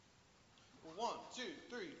1, 2,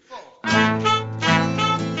 3, 4.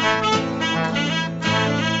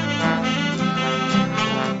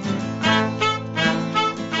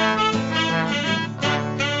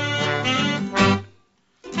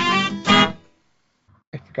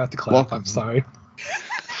 I forgot to clap. Welcome. I'm sorry.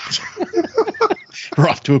 We're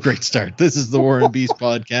off to a great start. This is the War and Beast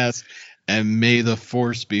podcast, and may the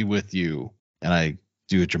force be with you. And I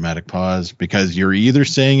do a dramatic pause because you're either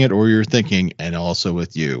saying it or you're thinking, and also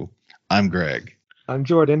with you. I'm Greg. I'm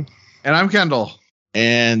Jordan. And I'm Kendall.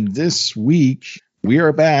 And this week, we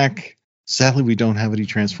are back. Sadly, we don't have any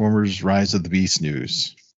Transformers Rise of the Beast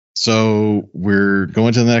news. So we're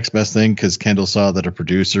going to the next best thing because Kendall saw that a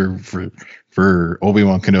producer for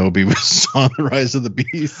Obi-Wan Kenobi was on the Rise of the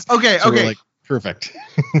Beast. Okay, So we're okay. like, perfect.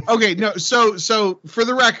 Okay, no, so for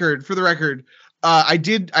the record, I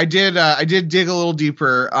did dig a little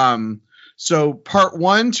deeper. So part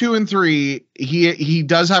 1, 2, and 3, he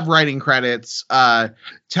does have writing credits.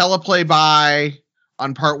 Teleplay by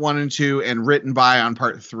on part 1 and 2, and written by on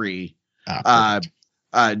part 3.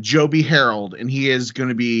 Joby Harold, and he is going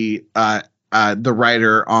to be the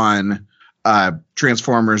writer on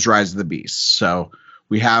Transformers Rise of the Beasts. So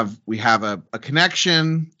we have a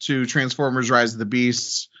connection to Transformers Rise of the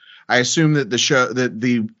Beasts. I assume that the show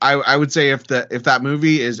I would say if that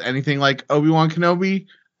movie is anything like Obi-Wan Kenobi,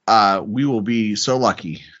 we will be so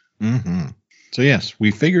lucky. Mm-hmm. So yes,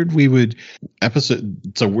 we figured we would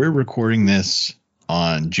episode. So we're recording this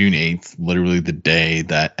on June 8th, literally the day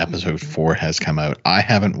that episode 4 has come out. I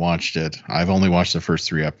haven't watched it. I've only watched the first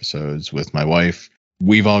 3 episodes with my wife.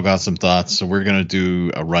 We've all got some thoughts, so we're going to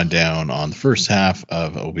do a rundown on the first half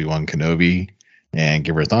of Obi-Wan Kenobi and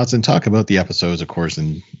give our thoughts and talk about the episodes, of course,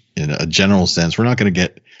 in a general sense. We're not going to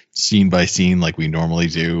get scene by scene like we normally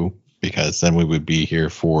do, because then we would be here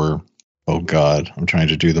for, oh God, I'm trying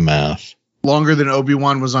to do the math. Longer than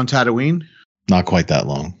Obi-Wan was on Tatooine? Not quite that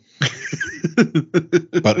long.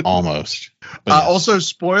 But almost. But yes. Also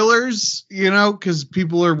spoilers, because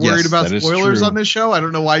people are worried Yes, about that is spoilers true. on this show. I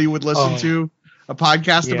don't know why you would listen to a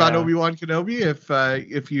podcast about Yeah. Obi-Wan Kenobi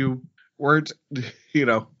if you weren't,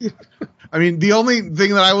 I mean, the only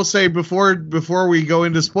thing that I will say before we go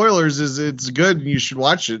into spoilers is it's good and you should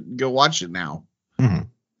watch it. Go watch it now. Mhm.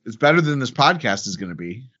 It's better than this podcast is going to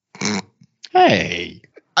be. Hey.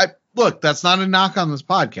 Look, that's not a knock on this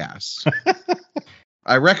podcast.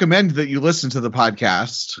 I recommend that you listen to the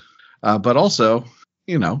podcast, but also,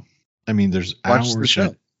 I mean, there's watch the hours show.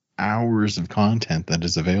 and hours of content that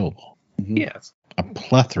is available. Yes. A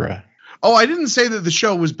plethora. Oh, I didn't say that the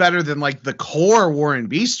show was better than like the core War and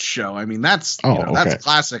Beast show. I mean, that's that's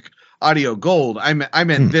classic audio gold. I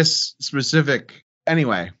meant this specific.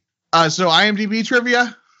 Anyway, so IMDb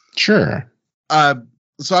trivia. Sure.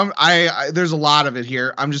 So there's a lot of it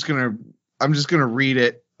here. I'm just gonna read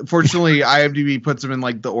it. Fortunately, IMDb puts them in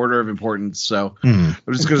like the order of importance. So I'm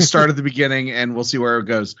just going to start at the beginning and we'll see where it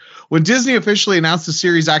goes. When Disney officially announced the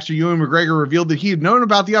series, actor Ewan McGregor revealed that he had known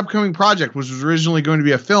about the upcoming project, which was originally going to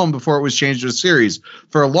be a film before it was changed to a series,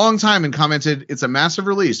 for a long time, and commented, "It's a massive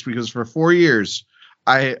release because for 4 years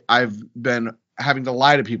I've been having to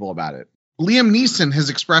lie to people about it." Liam Neeson has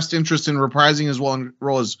expressed interest in reprising his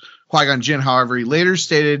role as Qui-Gon Jinn. However, he later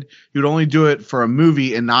stated he would only do it for a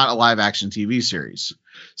movie and not a live-action TV series.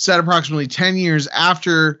 Set approximately 10 years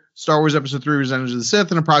after Star Wars Episode 3 Revenge of the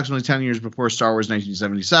Sith and approximately 10 years before Star Wars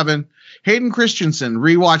 1977, Hayden Christensen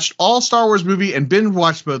rewatched all Star Wars movie and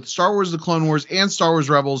binge-watched both Star Wars The Clone Wars and Star Wars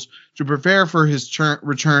Rebels to prepare for his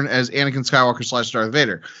return as Anakin Skywalker / Darth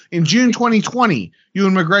Vader. In June 2020,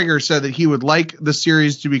 Ewan McGregor said that he would like the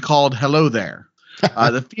series to be called Hello There.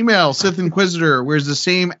 The female Sith Inquisitor wears the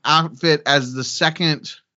same outfit as the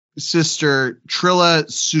second sister, Trilla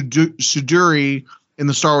Suduri, in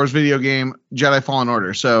the Star Wars video game Jedi Fallen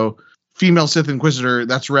Order. So female Sith Inquisitor,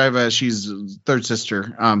 that's Reva. She's third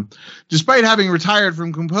sister. Despite having retired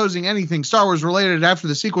from composing anything Star Wars related after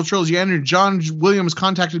the sequel trilogy ended, John Williams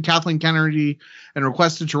contacted Kathleen Kennedy and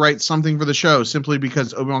requested to write something for the show, simply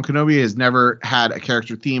because Obi-Wan Kenobi has never had a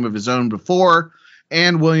character theme of his own before,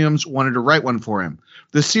 and Williams wanted to write one for him.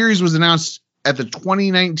 The series was announced at the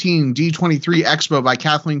 2019 D23 Expo by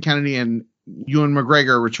Kathleen Kennedy and Ewan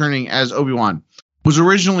McGregor returning as Obi-Wan. Was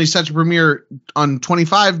originally set to premiere on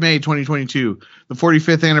 25 May 2022, the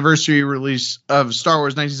 45th anniversary release of Star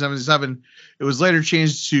Wars 1977. It was later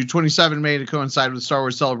changed to 27 May to coincide with Star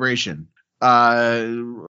Wars Celebration.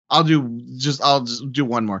 I'll just do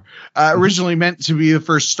one more. Originally meant to be the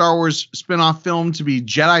first Star Wars spin-off film to be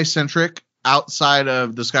Jedi-centric outside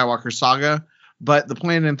of the Skywalker saga, but the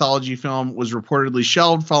planned anthology film was reportedly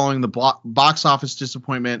shelved following the box office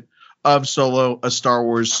disappointment of Solo: A Star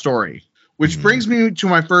Wars Story. Which brings me to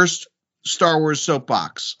my first Star Wars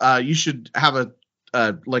soapbox. You should have a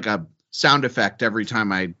like a sound effect every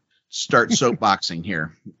time I start soapboxing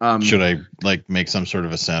here. Should I like make some sort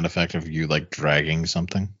of a sound effect of you like dragging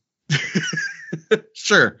something?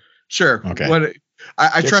 Sure. Okay.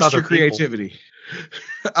 I trust your creativity.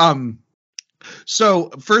 So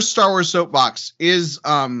first Star Wars soapbox is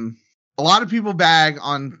a lot of people bag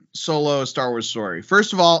on Solo: A Star Wars Story.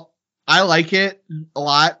 First of all, I like it a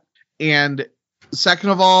lot, and second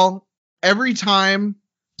of all, every time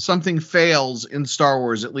something fails in Star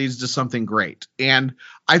Wars, it leads to something great. And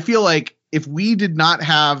I feel like if we did not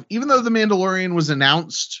have, even though The Mandalorian was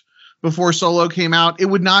announced before Solo came out, it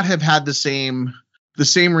would not have had the same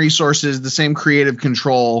resources, the same creative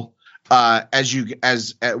control with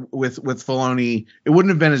Filoni. It wouldn't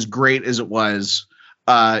have been as great as it was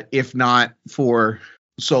if not for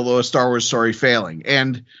Solo: A Star Wars Story failing.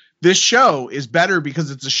 And this show is better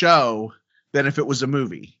because it's a show than if it was a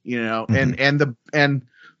movie, you know. Mm-hmm. And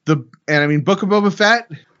I mean, Book of Boba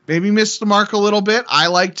Fett maybe missed the mark a little bit. I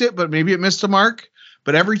liked it, but maybe it missed the mark.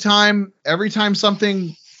 But every time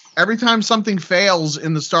something fails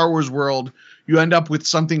in the Star Wars world, you end up with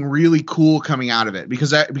something really cool coming out of it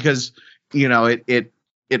because you know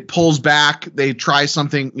it pulls back. They try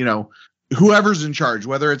something, you know, whoever's in charge,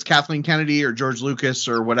 whether it's Kathleen Kennedy or George Lucas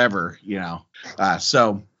or whatever, you know.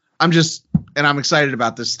 So I'm excited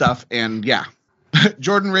about this stuff. And yeah,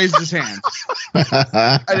 Jordan raised his hand.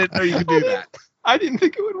 I didn't know you could do that. I didn't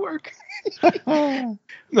think it would work.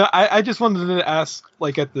 No, I just wanted to ask,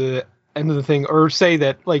 like, at the end of the thing, or say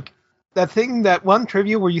that, like, that one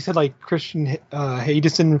trivia where you said, like, Christian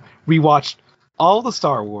Haydenson rewatched all the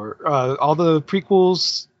Star Wars, all the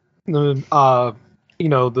prequels, the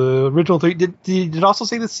original three. Did it also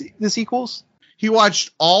say the sequels? He watched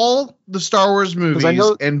all the Star Wars movies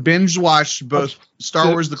and binge watched both Star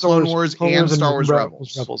Wars: The Clone Wars and Star Wars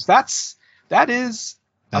Rebels. That is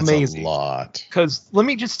amazing. A lot. Because let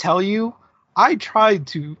me just tell you, I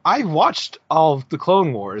watched all of the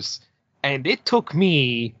Clone Wars, and it took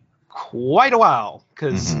me quite a while.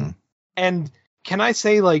 And can I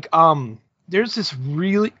say, like, there's this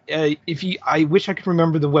really, I wish I could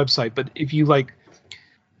remember the website, but if you like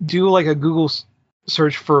do like a Google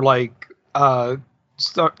search for like,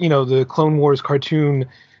 the Clone Wars cartoon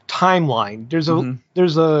timeline, there's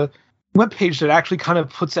a webpage that actually kind of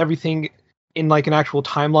puts everything in like an actual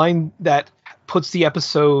timeline that puts the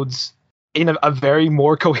episodes in a very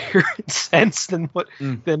more coherent sense than what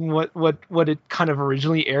it kind of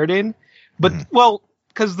originally aired in. But well,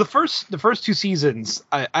 because the first two seasons,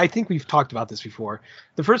 I think we've talked about this before.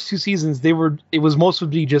 The first two seasons, it was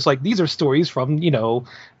mostly just like, these are stories from, you know,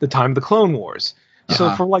 the time of the Clone Wars.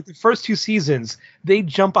 So for like the first two seasons, they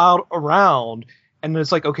jump out around, and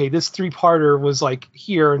it's like, okay, this 3-parter was like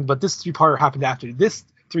here, but this 3-parter happened after this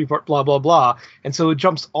 3-part, blah blah blah, and so it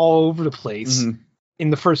jumps all over the place in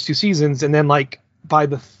the first two seasons, and then like by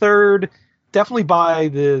the third, definitely by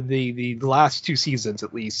the last two seasons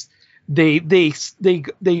at least, they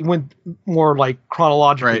went more like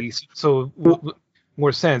chronologically, right. So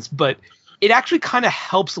more sense, but it actually kind of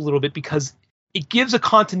helps a little bit because it gives a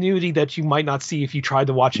continuity that you might not see if you tried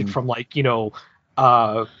to watch it from like, you know,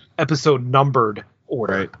 episode numbered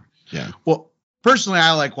order. Right. Yeah. Well, personally,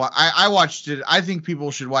 I watched it. I think people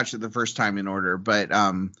should watch it the first time in order, but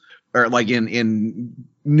or like in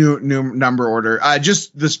new number order.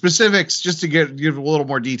 Just the specifics, just to give a little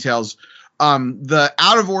more details. The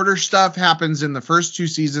out of order stuff happens in the first two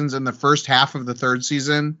seasons and the first half of the third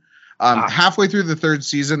season. Halfway through the third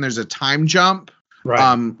season, there's a time jump.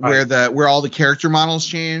 Right. Where all the character models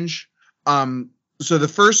change. So the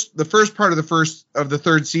first part of the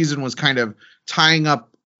third season was kind of tying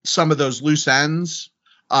up some of those loose ends.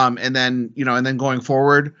 And then going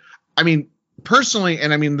forward. I mean, personally,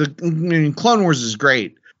 and I mean, Clone Wars is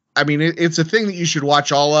great. I mean, it's a thing that you should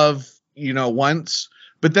watch all of, you know, once.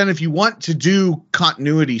 But then if you want to do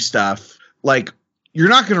continuity stuff, like, you're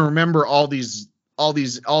not going to remember all these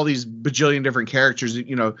bajillion different characters.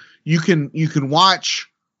 You know, you can watch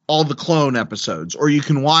all the clone episodes, or you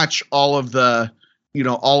can watch all of the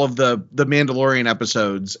Mandalorian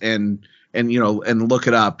episodes and look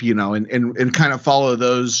it up, you know, and kind of follow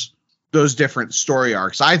those different story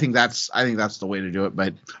arcs. I think that's the way to do it.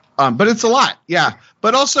 But it's a lot. Yeah.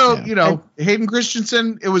 But also, you know, Hayden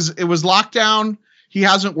Christensen, it was lockdown. He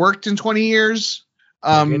hasn't worked in 20 years.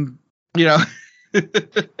 You know,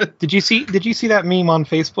 Did you see that meme on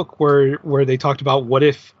Facebook where they talked about what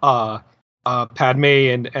if Padme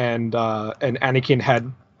and Anakin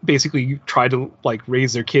had basically tried to like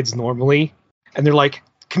raise their kids normally, and they're like,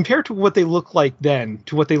 compared to what they look like then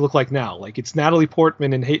to what they look like now, like it's Natalie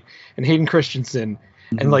Portman and Hayden Christensen,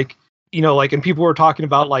 and like you know, like, and people were talking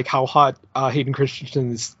about like how hot Hayden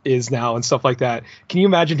Christensen is now and stuff like that. Can you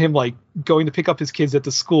imagine him like going to pick up his kids at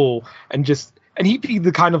the school and he'd be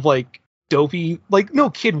the kind of like dopey, like, no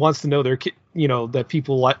kid wants to know their kid, you know, that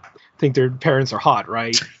people think their parents are hot,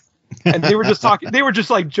 right? And they were just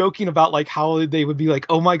like joking about like how they would be like,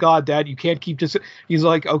 oh my God, Dad, you can't keep just. He's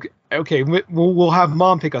like, okay, we'll have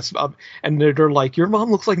Mom pick us up, and they're like, your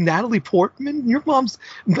mom looks like Natalie Portman. Your mom's,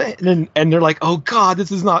 and they're like, oh God,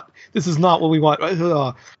 this is not what we want.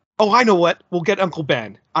 Oh, I know what, we'll get Uncle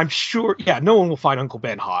Ben. I'm sure, yeah, no one will find Uncle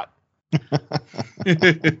Ben hot.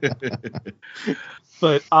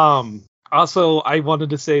 But also, I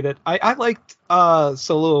wanted to say that I liked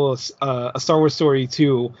Solo, A Star Wars Story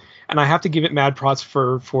too. And I have to give it mad props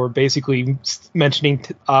for basically mentioning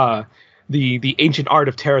the ancient art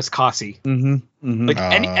of Terras Kasi. Like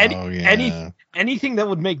anything that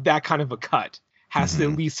would make that kind of a cut has to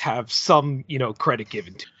at least have some, you know, credit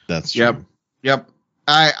given to. That's true. Yep.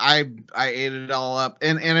 I ate it all up,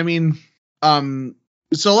 and I mean,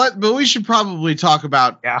 but we should probably talk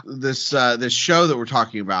about this show that we're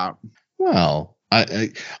talking about. Well, I'm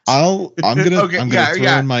gonna throw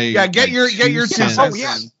in my get your 2 cents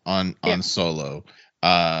on Solo.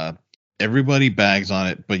 Everybody bags on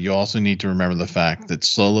it, but you also need to remember the fact that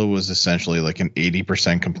Solo was essentially like an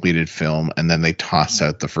 80% completed film, and then they tossed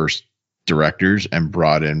out the first directors and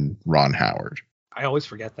brought in Ron Howard. I always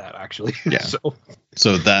forget that, actually. Yeah.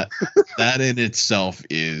 So that in itself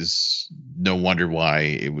is no wonder why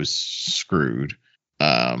it was screwed.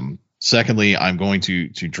 Secondly, I'm going to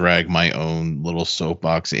drag my own little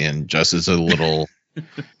soapbox in just as a little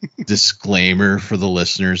disclaimer for the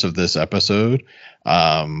listeners of this episode.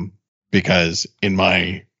 Because in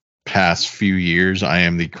my past few years, I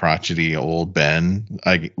am the crotchety old Ben.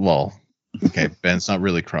 Ben's not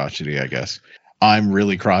really crotchety, I guess. I'm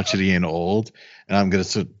really crotchety and old, and I'm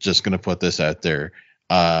just gonna put this out there.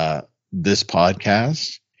 This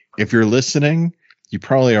podcast, if you're listening, you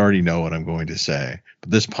probably already know what I'm going to say, but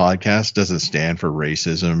this podcast doesn't stand for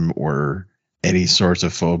racism or any sorts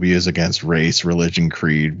of phobias against race, religion,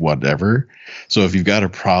 creed, whatever. So if you've got a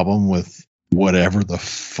problem with whatever the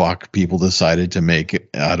fuck people decided to make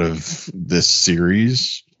out of this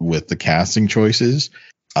series with the casting choices,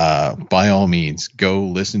 by all means, go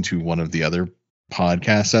listen to one of the other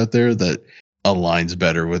podcasts out there that aligns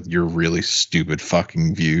better with your really stupid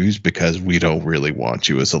fucking views, because we don't really want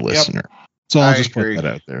you as a listener. So I'll just put that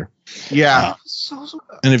out there. Yeah.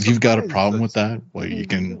 And if you've got a problem with that, well, you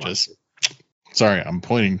can just... Sorry, I'm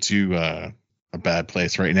pointing to a bad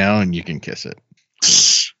place right now, and you can kiss it.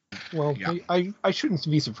 Well, yeah. I shouldn't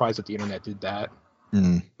be surprised that the internet did that.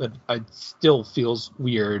 But it still feels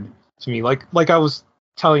weird to me. Like I was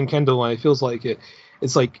telling Kendall, and it feels like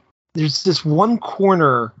it's like there's this one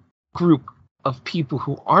corner group of people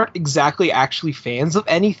who aren't exactly actually fans of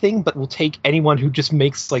anything, but will take anyone who just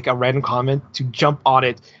makes like a random comment to jump on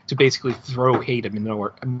it to basically throw hate at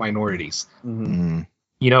minorities. You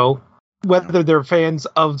know, whether they're fans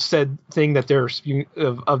of said thing that they're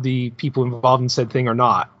of the people involved in said thing or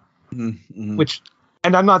not. Which,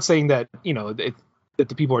 and I'm not saying that, you know, that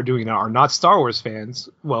the people who are doing it are not Star Wars fans.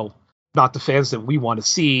 Well, not the fans that we want to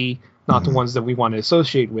see, not the ones that we want to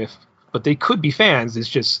associate with, but they could be fans. It's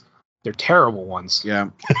just they're terrible ones. Yeah.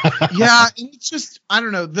 Yeah. It's just, I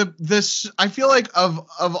don't know, this I feel like of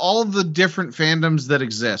all the different fandoms that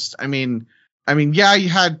exist, I mean, yeah, you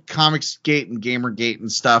had Comicsgate and Gamergate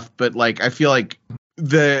and stuff, but like I feel like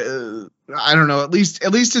I don't know, at least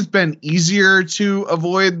it's been easier to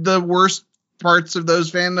avoid the worst parts of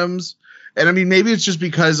those fandoms. And I mean, maybe it's just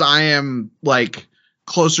because I am like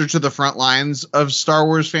closer to the front lines of Star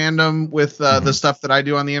Wars fandom with the stuff that I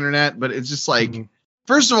do on the internet, but it's just like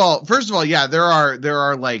First of all, yeah, there's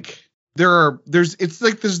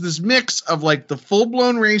this mix of like the full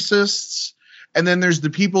blown racists, and then there's the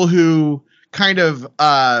people who kind of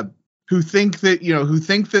who think that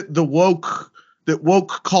the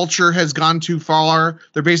woke culture has gone too far.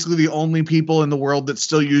 They're basically the only people in the world that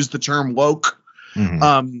still use the term woke.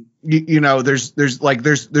 You know, there's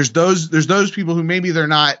those people who maybe they're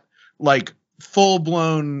not like full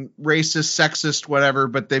blown racist, sexist, whatever,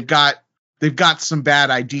 but they've got some bad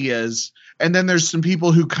ideas. And then there's some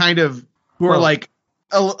people who are like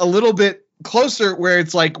a little bit closer where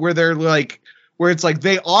it's like,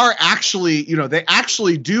 they are actually, you know, they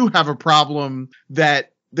actually do have a problem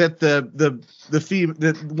that one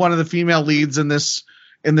of the female leads in this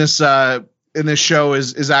show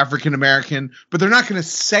is African American, but they're not going to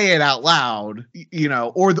say it out loud, you know,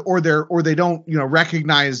 or they don't, you know,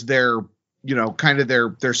 recognize their, you know, kind of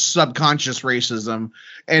their subconscious racism.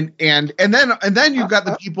 And then you've got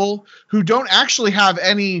the people who don't actually have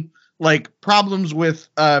any like problems with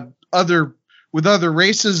other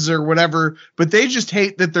races or whatever, but they just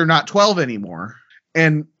hate that they're not 12 anymore.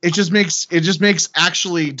 And it just makes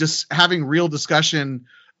actually just having real discussion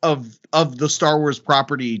of the Star Wars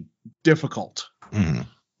property difficult. Mm-hmm.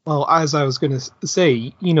 Well, as I was going to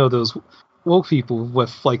say, those woke people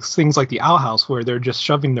with like things like the Owl House where they're just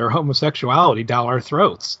shoving their homosexuality down our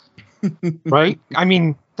throats. Right? I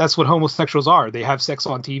mean, that's what homosexuals are. They have sex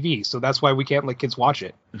on TV, so that's why we can't let kids watch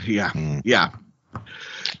it. Yeah.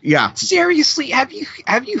 Yeah. Seriously, have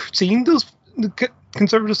you seen those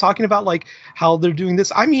conservatives talking about like how they're doing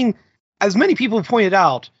this? I mean, as many people have pointed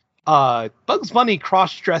out, Bugs Bunny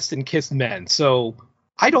cross-dressed and kissed men. So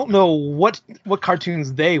I don't know what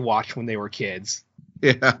cartoons they watched when they were kids.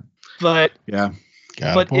 Yeah. But yeah.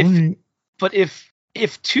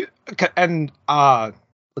 If two and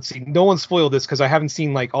let's see, no one spoiled this because I haven't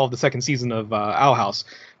seen like all of the second season of Owl House.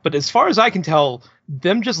 But as far as I can tell,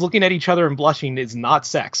 them just looking at each other and blushing is not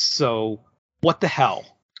sex. So what the hell?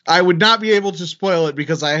 I would not be able to spoil it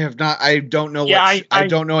because I don't know. I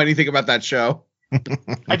don't know anything about that show.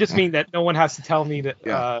 I just mean that no one has to tell me that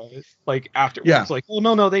like afterwards. Yeah. Like, well,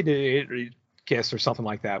 no, they did kiss or something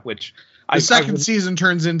like that. Which the second season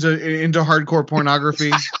turns into hardcore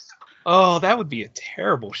pornography. Oh, that would be a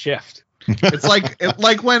terrible shift. It's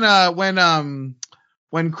like when John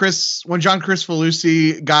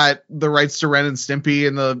Kricfalusi got the rights to Ren and Stimpy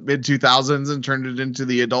in the mid 2000s and turned it into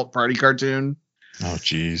the adult party cartoon. Oh,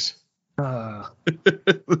 geez.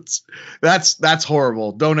 That's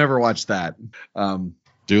horrible. Don't ever watch that.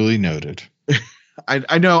 Duly noted.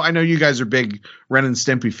 I know you guys are big Ren and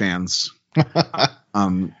Stimpy fans. I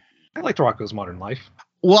liked Rocko's Modern Life.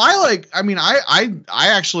 Well, I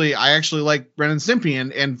actually like Ren and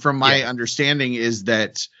Stimpy, and from my understanding is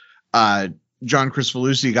that John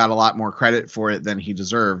Kricfalusi got a lot more credit for it than he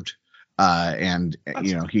deserved, and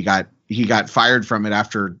he got fired from it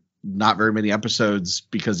after not very many episodes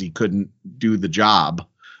because he couldn't do the job.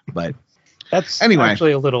 But that's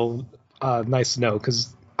actually a little nice to know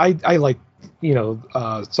because I like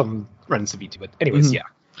some Ren and Stimpy too. But anyways, yeah.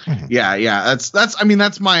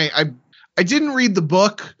 That's my I didn't read the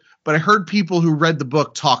book, but I heard people who read the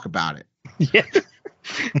book talk about it. Yeah.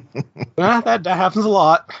 That happens a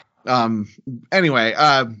lot. Anyway,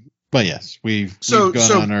 but yes, we've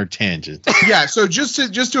gone on our tangent. Yeah, so just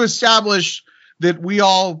to establish that we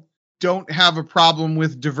all don't have a problem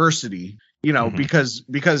with diversity, because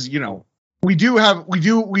we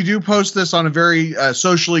do post this on a very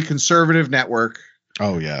socially conservative network.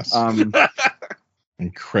 Oh yes.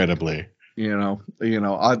 Incredibly. Those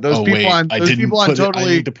people on Totally. I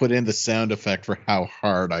need to put in the sound effect for how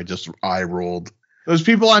hard I just eye rolled. Those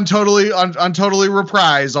people on Totally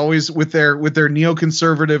Reprise, always with their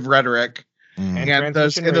neoconservative rhetoric, and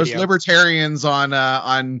those libertarians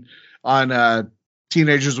on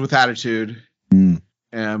Teenagers with Attitude.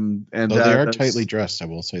 And they are tightly dressed. I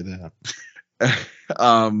will say that.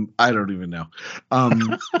 I don't even know.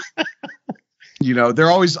 They're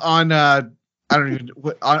always on. I don't even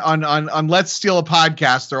on Let's Steal a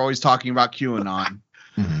Podcast. They're always talking about QAnon.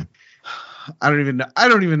 Mm-hmm. I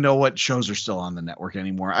don't even know what shows are still on the network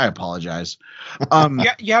anymore. I apologize.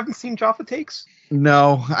 You haven't seen Jaffa Takes?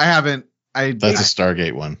 No, I haven't. That's a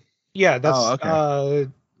Stargate one. Yeah, that's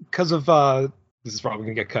because of this is probably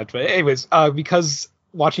gonna get cut, but anyways, because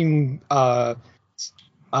watching Power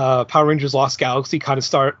Rangers Lost Galaxy kind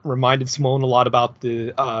of reminded Simone a lot about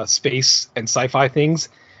the space and sci-fi things.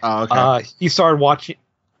 Oh, okay. He started watching.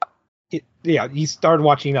 He started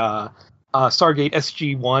watching Stargate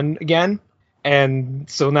SG-1 again, and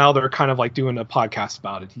so now they're kind of like doing a podcast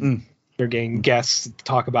about it. They're getting guests to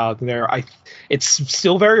talk about it there. It's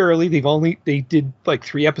still very early. They did like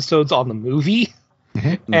 3 episodes on the movie,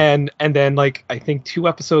 and then like I think 2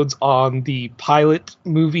 episodes on the pilot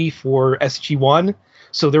movie for SG-1.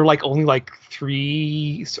 So they're like only like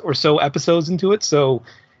 3 or so episodes into it. So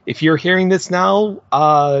if you're hearing this now,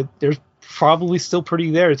 there's probably still pretty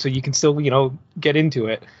there, so you can still get into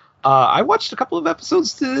it. I watched a couple of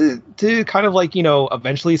episodes to kind of like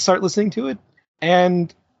eventually start listening to it,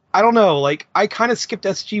 and I don't know, like I kind of skipped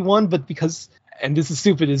SG-1, but because, and this is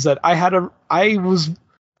stupid, is that I was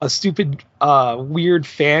a stupid weird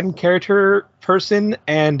fan character person,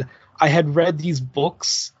 and I had read these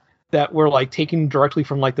books that were like taken directly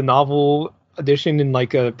from like the novel edition, and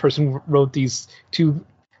like a person wrote these 2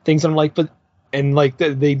 things, and I'm like, but and like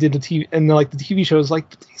they did the TV, and like the TV shows,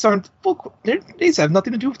 like these aren't the book, these have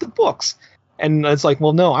nothing to do with the books, and it's like,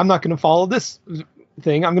 well, no, I'm not going to follow this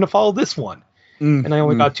thing, I'm going to follow this one, and I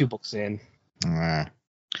only got 2 books in,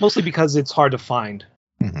 mostly because it's hard to find.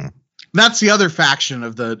 That's the other faction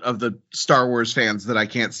of the Star Wars fans that I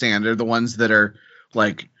can't stand. They're the ones that are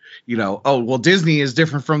like, oh, well, Disney is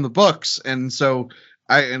different from the books, and so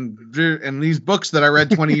and these books that I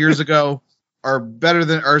read 20 years ago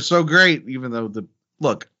are so great, even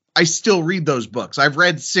though I still read those books. I've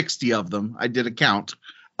read 60 of them. I did a count,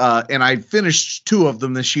 and I finished 2 of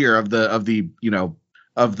them this year of the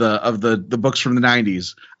books from the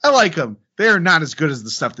 90s. I like them. They are not as good as the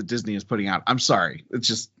stuff that Disney is putting out. I'm sorry. It's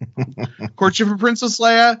just Courtship of Princess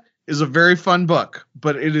Leia is a very fun book,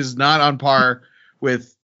 but it is not on par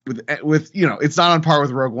with it's not on par with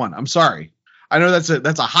Rogue One. I'm sorry. I know that's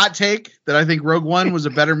a hot take that I think Rogue One was a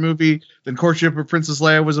better movie than Courtship of Princess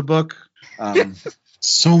Leia was a book.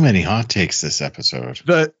 So many hot takes this episode.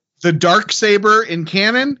 The Darksaber in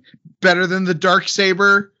canon better than the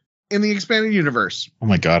Darksaber in the expanded universe. Oh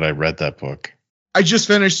my God, I read that book. I just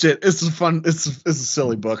finished it. It's a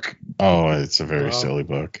silly book. Oh, it's a very silly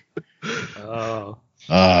book. Oh.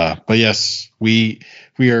 But yes, we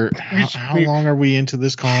are. How long are we into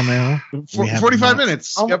this call now? 45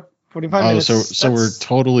 minutes. Yep. 45 minutes. So we're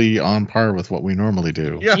totally on par with what we normally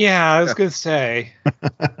do. Yeah, I was gonna say.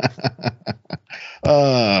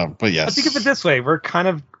 But yes. I think of it this way: we're kind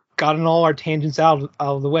of gotten all our tangents out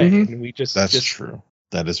of the way, and we just. That's true.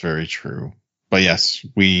 That is very true. But yes,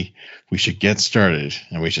 we should get started,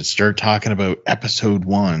 and we should start talking about episode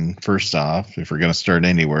 1 first off, if we're going to start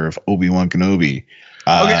anywhere, of Obi-Wan Kenobi.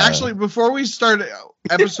 Okay, actually, before we start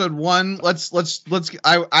episode 1,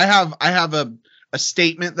 I have a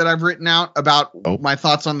statement that I've written out about my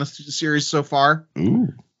thoughts on the series so far. Ooh.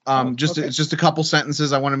 It's just a couple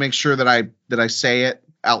sentences. I want to make sure that I say it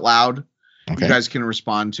out loud. Okay. You guys can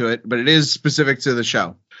respond to it, but it is specific to the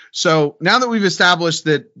show. So now that we've established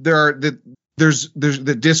that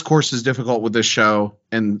the discourse is difficult with this show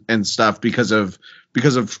and stuff because of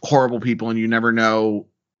horrible people, and you never know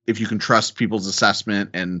if you can trust people's assessment,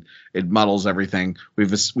 and it muddles everything.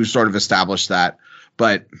 We've sort of established that,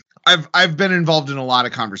 but I've been involved in a lot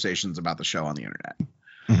of conversations about the show on the internet.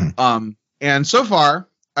 Mm-hmm. And so far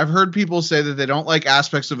I've heard people say that they don't like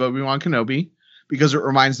aspects of Obi-Wan Kenobi because it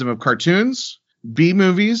reminds them of cartoons, B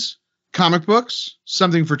movies, comic books,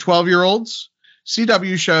 something for 12-year-olds,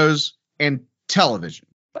 CW shows, and television.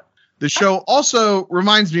 The show also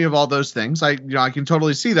reminds me of all those things. I can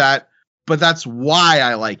totally see that, but that's why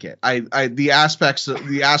I like it. The aspects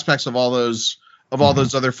of all those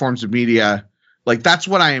other forms of media, like that's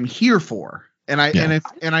what I am here for. And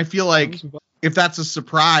I feel like if that's a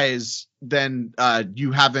surprise, then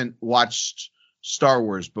you haven't watched Star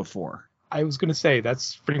Wars before. I was going to say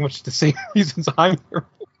that's pretty much the same reasons I'm here.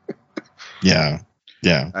 Yeah.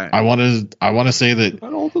 I want to say that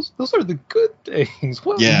those are the good things.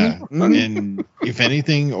 Well, yeah, and if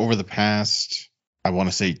anything, over the past, I want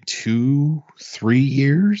to say 2-3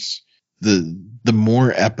 years, the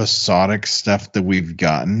more episodic stuff that we've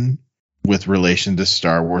gotten with relation to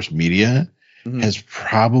Star Wars media has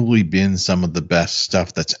probably been some of the best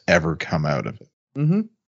stuff that's ever come out of it. Mm-hmm.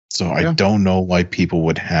 So yeah. I don't know why people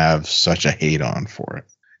would have such a hate on for it.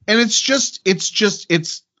 And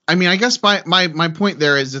it's. I mean, I guess my point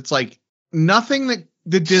there is it's like nothing that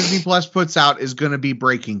the Disney Plus puts out is going to be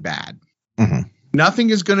Breaking Bad. Mm-hmm. Nothing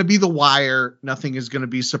is going to be The Wire. Nothing is going to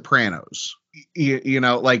be Sopranos.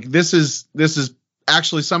 Like this is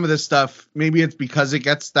actually some of this stuff. Maybe it's because it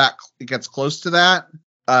gets close to that.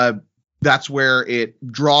 That's where it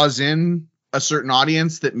draws in a certain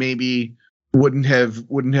audience that maybe wouldn't have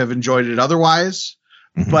enjoyed it otherwise.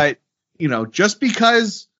 Mm-hmm. But just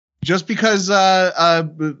because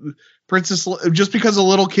a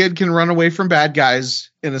little kid can run away from bad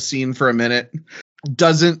guys in a scene for a minute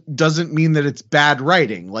doesn't mean that it's bad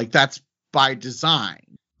writing. Like that's by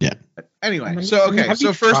design. Yeah. Anyway, so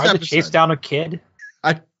first episode, to chase down a kid.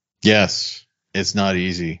 Yes, it's not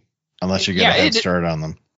easy unless you get a head start on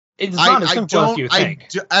them. It's not as simple as you think.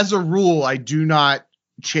 As a rule, I do not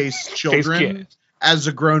chase children as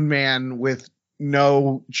a grown man with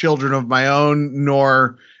no children of my own,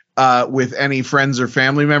 nor with any friends or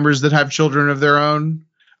family members that have children of their own.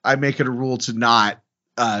 I make it a rule to not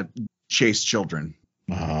chase children.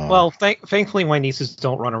 Well, thankfully my nieces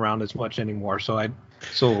don't run around as much anymore, so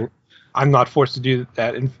I'm not forced to do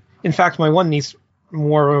that. In fact, my one niece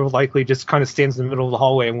more likely just kind of stands in the middle of the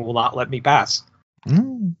hallway and will not let me pass.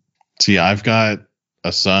 See, I've got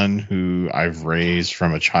a son who I've raised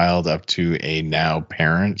from a child up to a now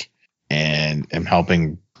parent, and am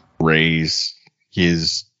helping raise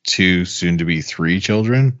his 2, soon to be 3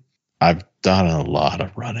 children. I've done a lot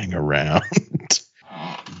of running around.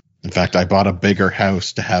 In fact, I bought a bigger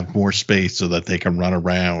house to have more space so that they can run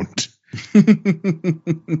around.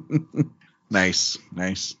 Nice.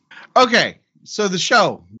 Okay, so the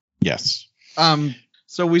show. Yes.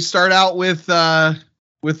 So we start out with Obi-Wan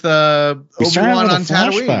on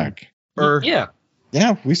Tatooine. Or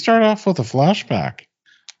Yeah, we start off with a flashback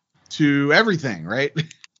to everything, right?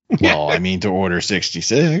 Well, I mean, to Order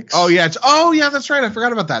 66. Oh yeah, that's right. I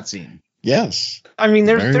forgot about that scene. Yes. I mean,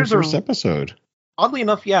 there's first episode. Oddly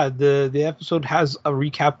enough, yeah, the episode has a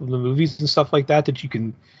recap of the movies and stuff like that you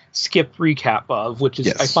can skip recap of, which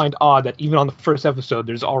is I find odd that even on the first episode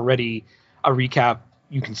there's already a recap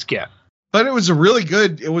you can skip. But it was a really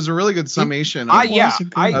good summation of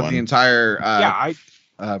the entire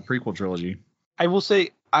prequel trilogy. I will say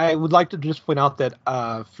I would like to just point out that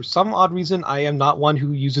for some odd reason I am not one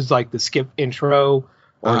who uses like the skip intro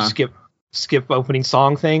or skip opening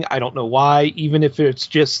song thing. I don't know why, even if it's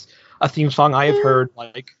just a theme song I have heard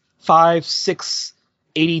like 5, 6,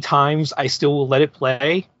 80 times, I still will let it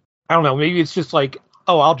play. I don't know, maybe it's just like,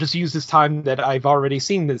 I'll just use this time that I've already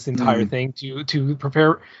seen this entire thing to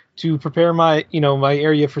prepare my my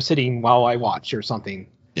area for sitting while I watch or something.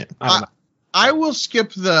 Yeah. I don't know. I will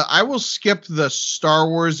skip the Star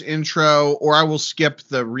Wars intro, or I will skip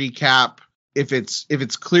the recap if it's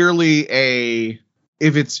clearly a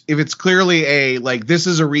like, this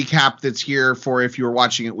is a recap that's here for if you're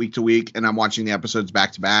watching it week to week and I'm watching the episodes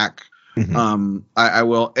back to back. I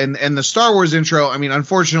will. And the Star Wars intro, I mean,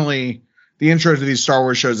 unfortunately, the intro to these Star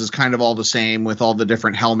Wars shows is kind of all the same with all the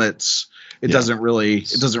different helmets. It doesn't really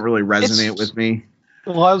resonate with me.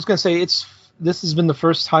 Well, I was gonna say this has been the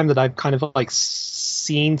first time that I've kind of like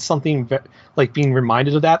seen something like being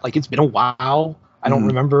reminded of that. Like, it's been a while. I don't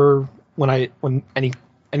remember when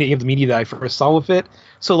any of the media that I first saw with it.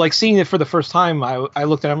 So like seeing it for the first time, I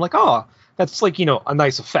looked at it, I'm like, oh, that's like, a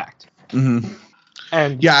nice effect.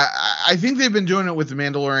 And yeah, I think they've been doing it with The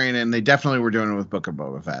Mandalorian, and they definitely were doing it with Book of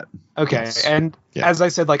Boba Fett. Okay. Yes. And as I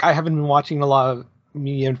said, like, I haven't been watching a lot of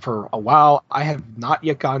media for a while. I have not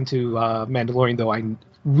yet gone to Mandalorian, though I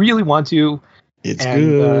really want to. It's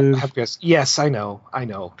good. Yes, I know.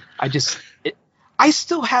 I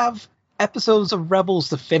still have episodes of Rebels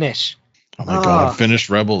to finish. Oh my God! Finish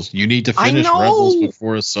Rebels. You need to finish Rebels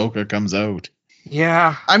before Ahsoka comes out.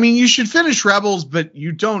 Yeah. I mean, you should finish Rebels, but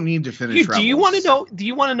you don't need to finish Rebels. Do you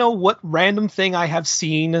want to know what random thing I have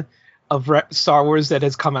seen of Star Wars that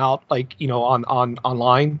has come out, like, on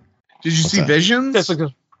online? Did you see Visions?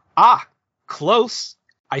 Close.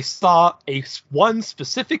 I saw one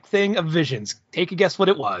specific thing of Visions. Take a guess what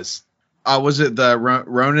it was. Was it the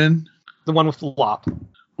Ronin? The one with Flop.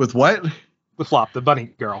 With what? With Flop, the bunny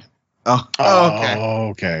girl.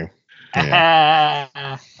 Okay.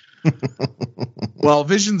 Yeah. Well,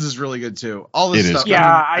 Visions is really good too. All this stuff.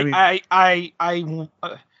 Yeah, I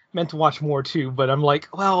meant to watch more too, but I'm like,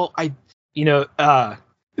 well,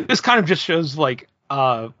 this kind of just shows like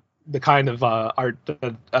the kind of art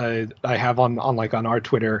that I have on our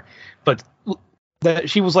Twitter, but that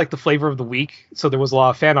she was like the flavor of the week, so there was a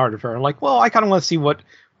lot of fan art of her. I'm like, well, I kind of want to see what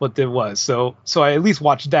there was, so I at least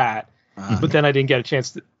watched that, but then I didn't get a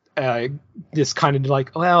chance to just kind of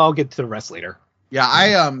like, well, I'll get to the rest later.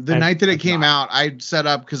 Yeah, the night that it came out, I set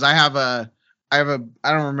up because I don't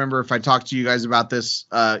remember if I talked to you guys about this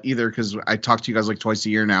either, because I talk to you guys like twice a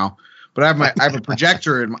year now. But I have a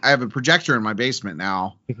projector in my basement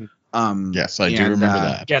now. Yes, I do remember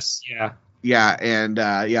that. Yes, yeah. Yeah, and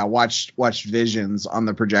watched Visions on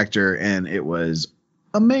the projector, and it was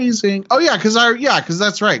amazing. Oh yeah, because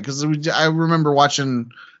that's right. Because I remember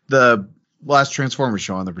watching the last Transformers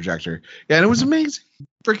show on the projector. Yeah, and it was amazing.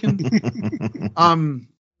 Freaking.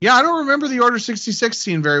 Yeah, I don't remember the Order 66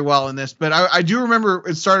 scene very well in this, but I do remember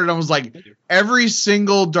it started. I was like, every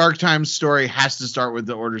single Dark Times story has to start with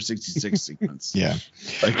the Order 66 sequence. Yeah,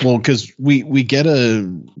 well, because we get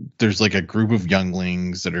there's like a group of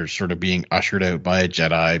younglings that are sort of being ushered out by a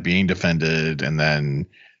Jedi, being defended, and then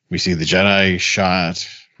we see the Jedi shot.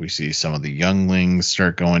 We see some of the younglings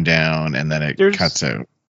start going down, and then it cuts out.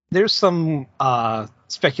 There's some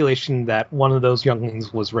speculation that one of those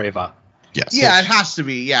younglings was Reva. Yes. Yeah, it has to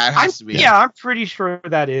be. Yeah, it has to be. Yeah, I'm pretty sure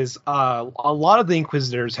that is. A lot of the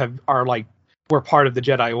Inquisitors were part of the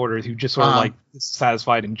Jedi Order who just sort of like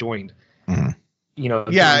dissatisfied and joined. Mm-hmm.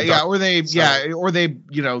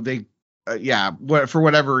 For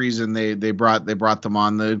whatever reason they brought them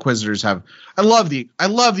on. The Inquisitors have. I love the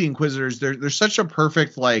Inquisitors. They're such a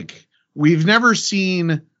perfect, like, we've never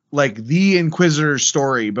seen like the Inquisitor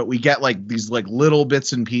story, but we get like these like little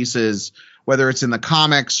bits and pieces, whether it's in the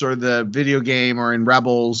comics or the video game or in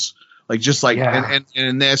Rebels, like just like and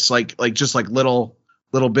in this like just like little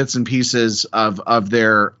bits and pieces of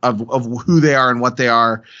who they are and what they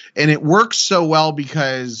are. And it works so well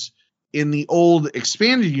because in the old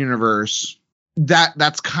expanded universe,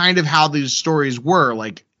 that's kind of how these stories were.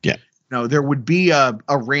 Like, there would be a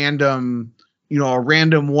random, a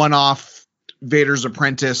random one-off Vader's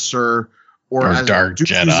apprentice or as Dark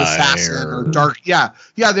Dooku's Jedi assassin or Dark. Yeah.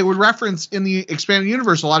 They would reference in the expanded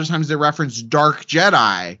universe. A lot of times they reference Dark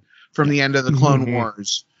Jedi from the end of the Clone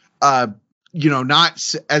Wars.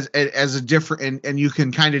 Not as a different, and you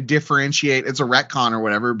can kind of differentiate. It's a retcon or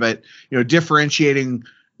whatever, but differentiating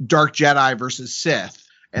Dark Jedi versus Sith,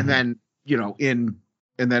 and then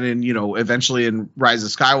eventually in Rise of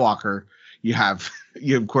Skywalker,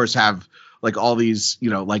 you of course have like all these,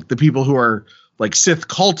 like the people who are like Sith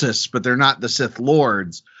cultists, but they're not the Sith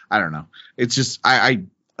lords. I don't know. It's just I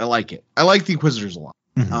like it. I like the Inquisitors a lot.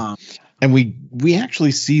 And we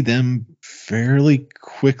actually see them fairly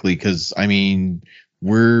quickly because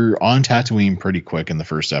we're on Tatooine pretty quick in the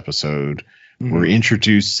first episode. We're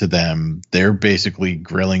introduced to them. They're basically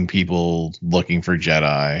grilling people looking for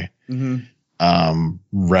Jedi.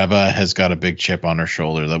 Reva has got a big chip on her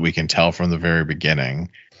shoulder that we can tell from the very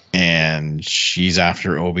beginning, and she's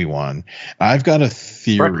after Obi-Wan. I've got a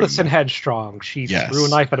theory. Reckless and headstrong. She threw a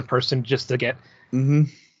knife at a person just to get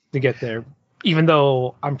there. Even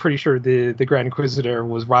though I'm pretty sure the Grand Inquisitor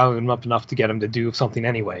was riling him up enough to get him to do something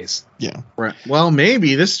anyways. Yeah. Right. Well,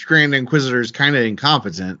 maybe this Grand Inquisitor is kind of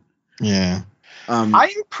incompetent. Yeah.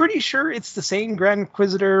 I'm pretty sure it's the same Grand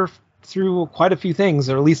Inquisitor through quite a few things,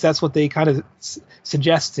 or at least that's what they kind of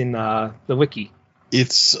suggest in the wiki.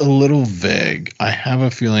 It's a little vague. I have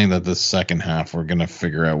a feeling that the second half we're going to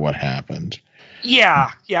figure out what happened.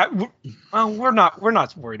 Yeah. Well, we're not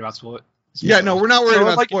worried about spoilers. Yeah, no, we're not worried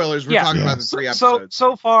about spoilers. We're talking about the 3 episodes.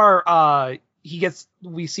 So far,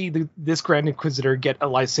 we see this Grand Inquisitor get a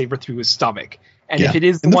lightsaber through his stomach, and if it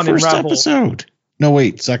is the one in Rebels, episode. No,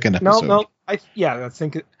 wait, second episode. No, I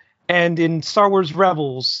think. And in Star Wars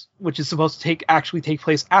Rebels, which is supposed to actually take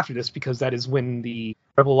place after this, because that is when the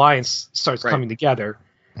Rebel Alliance starts coming together.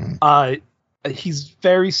 He's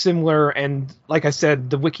very similar, and like I said,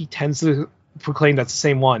 the wiki tends to proclaim that's the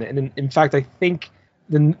same one. And in fact, I think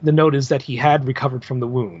the note is that he had recovered from the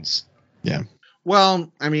wounds. Yeah.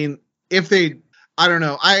 Well, if they, I don't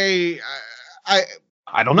know. I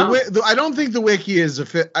don't know. I don't think the wiki is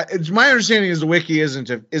my understanding is the wiki isn't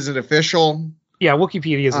official. Yeah,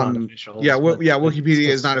 Wikipedia is not official. Wikipedia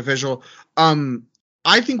is not official.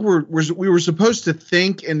 I think we were supposed to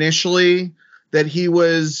think initially that he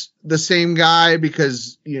was the same guy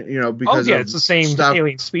because it's the same stuff.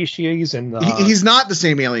 Alien species, and he's not the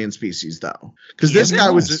same alien species though, because this guy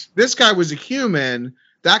was a human.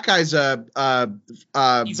 That guy's a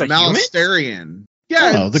Malastarian.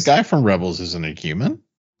 Yeah, no, the guy from Rebels isn't a human,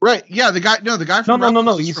 right? Yeah, the guy from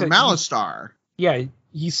Rebels is from Malastar. Yeah,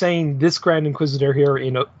 he's saying this Grand Inquisitor here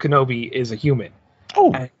in Kenobi is a human.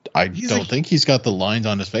 Oh, I don't think he's got the lines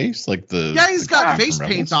on his face like the. Yeah, he's got face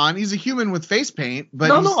paint on. He's a human with face paint, but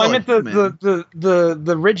no, I meant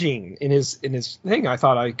the ridging in his thing. I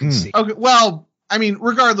thought I could see. Okay, well,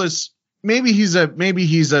 regardless, maybe he's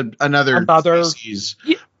another species,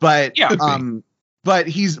 but but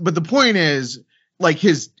the point is, like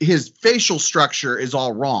his facial structure is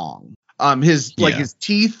all wrong. His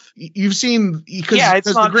teeth. You've seen because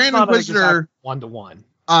the Grand Inquisitor 1-to-1.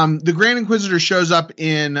 The Grand Inquisitor shows up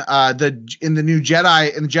in the new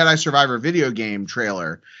Jedi Survivor video game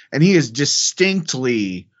trailer, and he is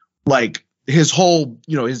distinctly like his whole,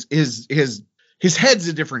 his head's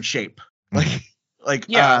a different shape.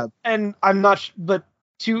 And I'm not, but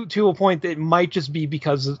to a point that it might just be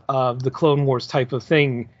because of the Clone Wars type of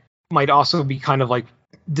thing, might also be kind of like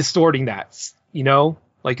distorting that,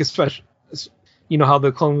 like especially, how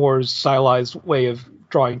the Clone Wars stylized way of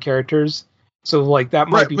drawing characters. So like that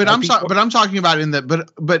might be. But I'm talking about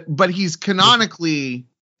but he's canonically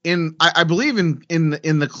in. I believe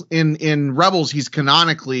in Rebels he's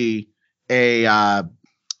canonically a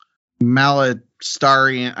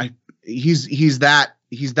Malastarian. He's that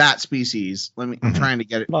species. I'm trying to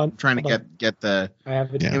get it. I'm trying to get the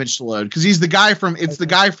image to load because he's the guy from. It's the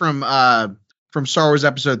guy from Star Wars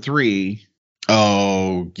Episode 3.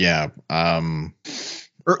 Oh yeah.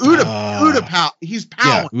 Or Utapau. He's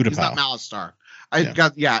Powan. Yeah, he's not Malastar.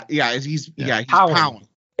 He's Powan.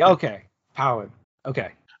 Okay, Powan.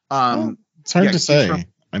 Okay. It's hard to say.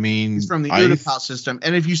 He's from the Utapau system,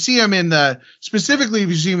 and if you see him in the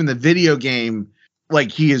video game,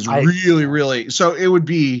 like he is really, really. So it would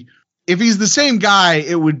be if he's the same guy,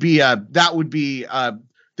 it would be the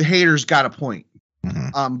haters got a point.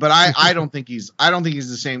 Mm-hmm. But I don't think he's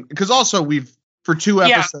the same because also for 2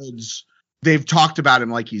 episodes. They've talked about him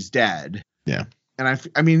like he's dead. Yeah.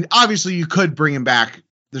 And obviously you could bring him back.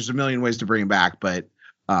 There's a million ways to bring him back, but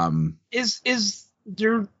is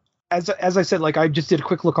there as I said, like I just did a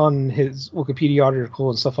quick look on his Wikipedia article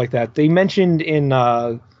and stuff like that. They mentioned in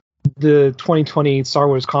the 2020 Star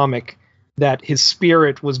Wars comic that his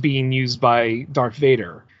spirit was being used by Darth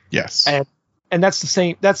Vader. Yes. And that's the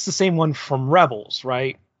same. That's the same one from Rebels,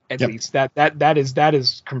 right? At least that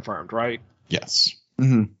is confirmed, right? Yes.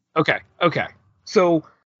 Mm-hmm. Okay. So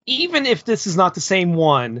even if this is not the same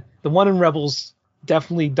one, the one in Rebels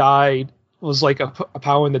definitely died. Was like a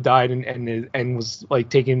Powin that died and was like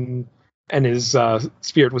taken, and his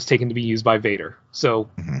spirit was taken to be used by Vader. So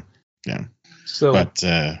yeah. So, but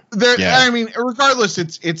I mean, regardless,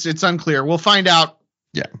 it's unclear. We'll find out.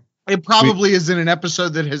 Yeah. It probably is in an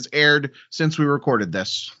episode that has aired since we recorded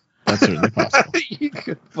this. That's certainly possible.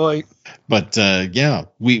 Good point. But yeah,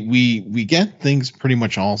 we get things pretty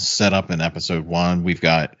much all set up in episode 1. We've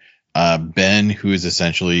got Ben, who is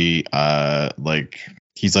essentially like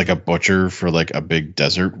he's like a butcher for like a big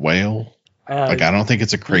desert whale. Like I don't think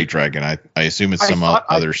it's a crate dragon. I assume it's some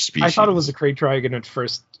other species. I thought it was a crate dragon at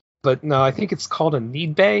first, but no, I think it's called a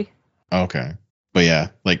need bay. Okay, but yeah,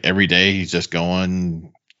 like every day he's just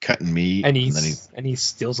going cutting meat, and he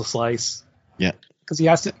steals a slice. Yeah, because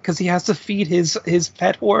he has to feed his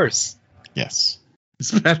pet horse. Yes,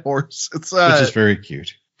 his pet horse. It's which is very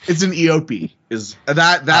cute. It's an Eopie. Is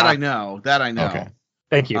that I know. That I know. Okay,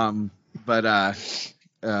 thank you. But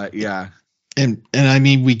yeah. And I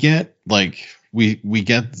mean, we get like we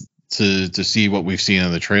get to see what we've seen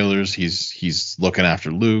in the trailers. He's looking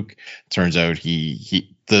after Luke. Turns out the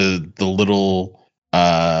little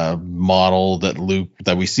model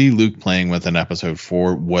that we see Luke playing with in episode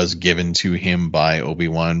 4 was given to him by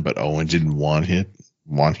Obi-Wan, but Owen didn't want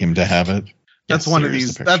him to have it. That's one of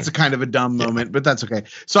these. That's a kind of a dumb moment, but that's okay.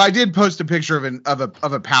 So I did post a picture of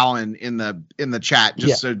a Palin in the chat,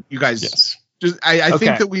 just so you guys. Yes. Just I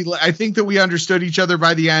think that we understood each other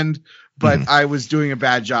by the end, but I was doing a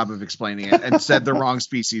bad job of explaining it and said the wrong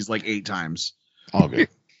species like 8 times. All good.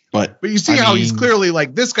 But you see how he's clearly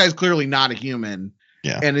like, this guy's clearly not a human.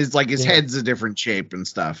 Yeah. And his head's a different shape and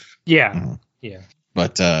stuff. Yeah. Mm-hmm. Yeah.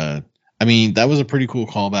 But I mean, that was a pretty cool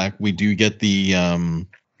callback. We do get we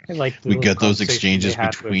get those exchanges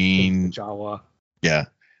between Jawa. Yeah.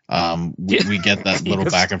 We get that little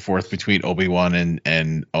back and forth between Obi-Wan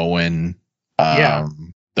and Owen.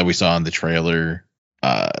 That we saw in the trailer,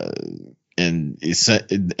 and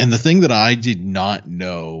the thing that I did not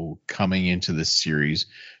know coming into this series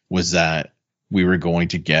was that we were going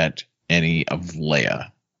to get any of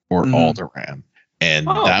Leia or Alderaan, and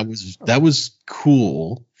that was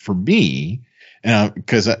cool for me,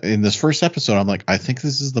 because in this first episode, I'm like, I think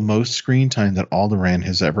this is the most screen time that Alderaan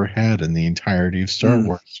has ever had in the entirety of Star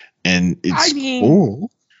Wars, and it's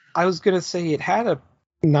cool. I was gonna say it had a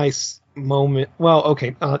nice moment. Well,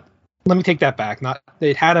 okay, let me take that back.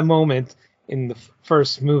 It had a moment in the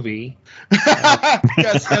first movie.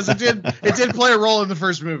 yes, it did play a role in the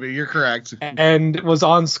first movie. You're correct. And was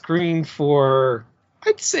on screen for,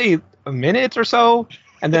 I'd say, a minute or so,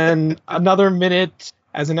 and then another minute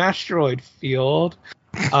as an asteroid field.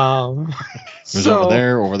 It was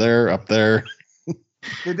over there, up there.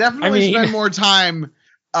 They definitely spend more time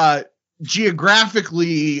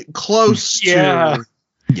geographically close to.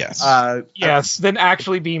 Yes. Yes, than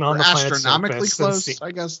actually being on the planet. Astronomically close,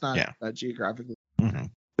 I guess, not geographically. Mm-hmm.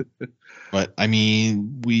 But I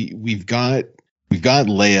mean, we've got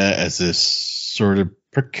Leia as this sort of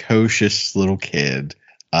precocious little kid,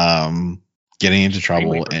 getting into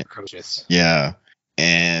trouble. Precocious. Yeah,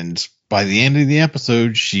 and by the end of the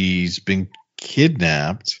episode, she's been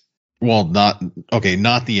kidnapped. Well, not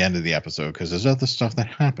the end of the episode, because there's other stuff that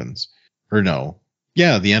happens. Or no.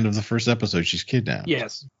 Yeah, the end of the first episode, she's kidnapped.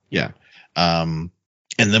 Yes. Yeah. And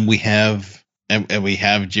then we have we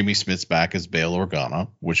have Jimmy Smits back as Bail Organa,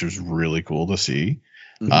 which was really cool to see.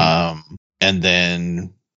 Mm-hmm. And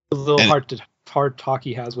then the little hard talk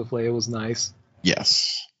he has with Leia was nice.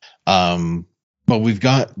 Yes. But we've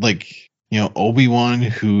got Obi-Wan,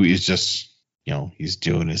 who is just he's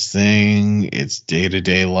doing his thing. It's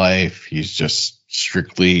day-to-day life. He's just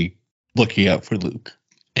strictly looking out for Luke.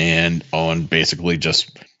 And Owen basically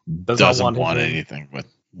just doesn't want anything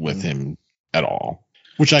with him at all.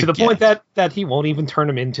 To the point that he won't even turn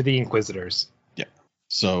him into the Inquisitors. Yeah.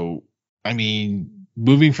 So, I mean,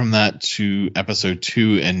 moving from that to episode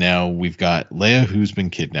 2, and now we've got Leia, who's been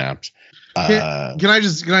kidnapped. Can I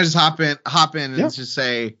just hop in and just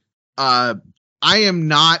say, I am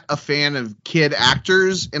not a fan of kid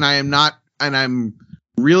actors, and I'm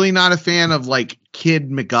really not a fan of kid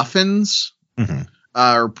MacGuffins. Mm-hmm.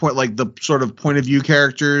 Or the sort of point of view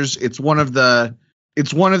characters. It's one of the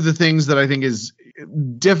things that I think is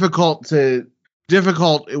difficult to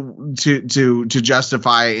difficult to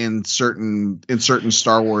justify in certain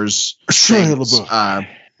Star Wars things.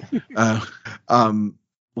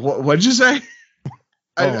 What'd you say?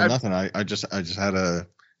 Nothing. I just had something.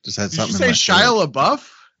 Did you say Shia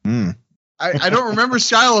LaBeouf? I don't remember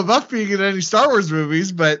Shia LaBeouf being in any Star Wars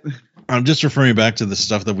movies, but I'm just referring back to the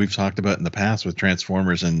stuff that we've talked about in the past with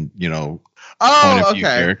Transformers and point of view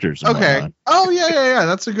characters. And whatnot. Oh yeah.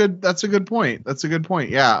 That's a good point.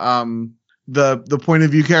 Yeah. The point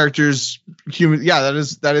of view characters, human. Yeah,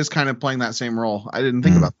 that is kind of playing that same role. I didn't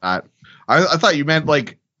think about that. I thought you meant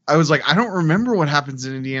like I was like I don't remember what happens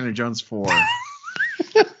in Indiana Jones 4.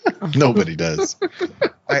 Nobody does.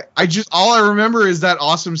 I just all I remember is that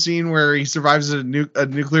awesome scene where he survives a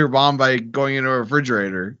nuclear bomb by going into a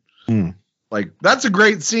refrigerator. Like that's a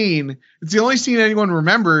great scene. It's the only scene anyone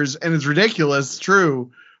remembers, and it's ridiculous,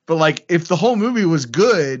 true. But like, if the whole movie was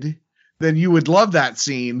good, then you would love that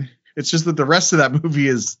scene. It's just that the rest of that movie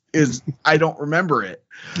is I don't remember it.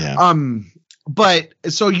 Yeah. But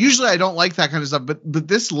so usually I don't like that kind of stuff. But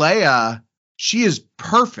this Leia, she is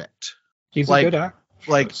perfect. She's like, a good actor.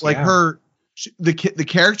 Like her. The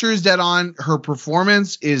character is dead on. Her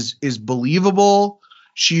performance is believable.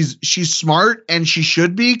 She's smart, and she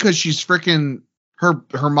should be, because she's freaking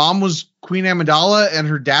her mom was Queen Amidala and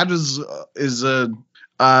her dad is Anakin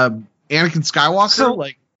Skywalker. So,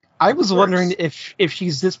 like, I was wondering if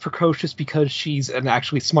she's this precocious because she's an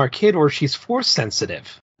actually smart kid or she's force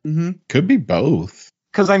sensitive. Mm-hmm. Could be both.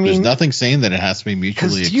 Because I mean, there's nothing saying that it has to be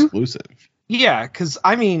mutually exclusive. Yeah, because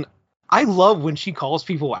I mean, I love when she calls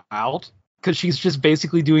people out, because she's just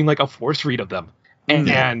basically doing like a force read of them,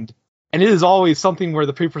 and it is always something where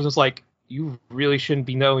the person's like, you really shouldn't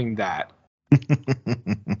be knowing that.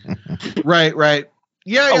 Right.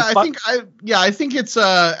 Yeah, I think it's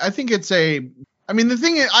a. I mean, the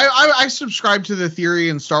thing is, I subscribe to the theory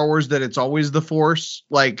in Star Wars that it's always the Force,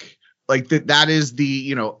 like that is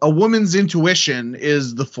the, a woman's intuition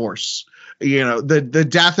is the Force. The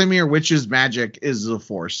Dathomir witch's magic is the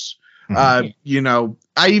Force. I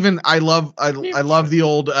love the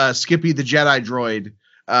old Skippy the Jedi droid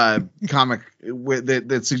comic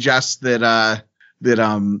that suggests that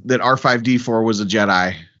R5D4 was a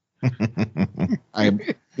Jedi.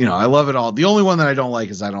 I love it all. The only one that I don't like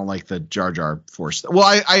is I don't like the Jar Jar Force. Well,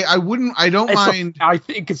 I don't mind. I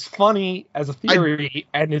think it's funny as a theory,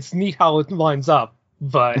 and it's neat how it lines up.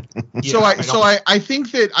 But I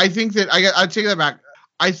think that I take that back.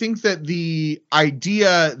 I think that the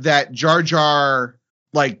idea that Jar Jar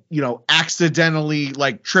accidentally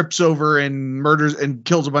trips over and murders and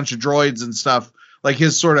kills a bunch of droids and stuff, like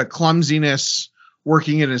his sort of clumsiness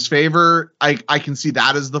working in his favor, I can see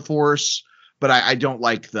that as the Force, but I don't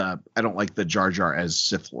like the Jar Jar as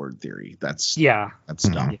Sith Lord theory. That's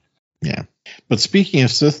dumb. Yeah. But speaking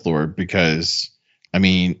of Sith Lord, because I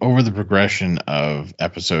mean, over the progression of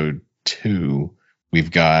episode 2, we've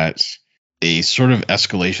got a sort of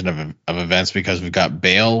escalation of events, because we've got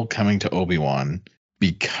Bail coming to Obi-Wan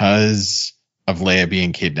because of Leia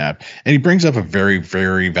being kidnapped. And he brings up a very,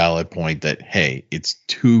 very valid point that, hey, it's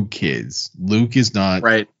 2 kids. Luke is not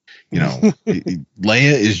right.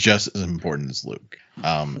 Leia is just as important as Luke.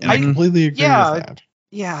 And I completely agree with that.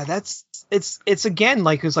 Yeah, it's again,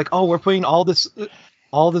 it's like, oh, we're putting all this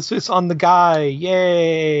on the guy.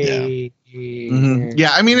 Yay. Yeah. Mm-hmm. Yeah,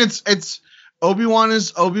 I mean, it's Obi-Wan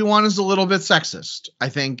is a little bit sexist. I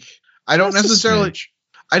think I don't necessarily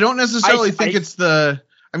think it's the.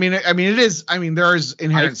 I mean, it is. I mean, there is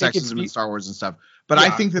inherent sexism in Star Wars and stuff, but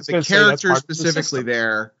I think that the character specifically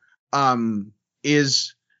there,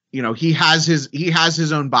 is, he has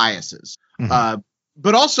his own biases. Mm-hmm.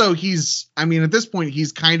 But also at this point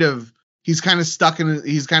he's kind of stuck in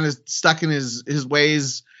his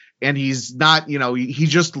ways, and he's not. He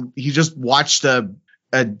just watched a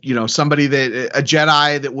somebody a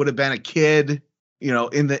Jedi that would have been a kid,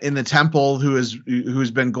 in the temple,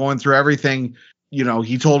 who's been going through everything.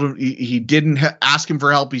 He told him he didn't ask him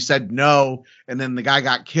for help. He said no, and then the guy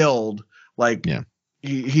got killed.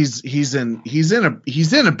 He's in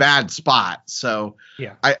a bad spot. So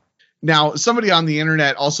yeah. Now somebody on the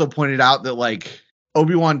internet also pointed out that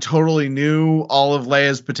Obi-Wan totally knew all of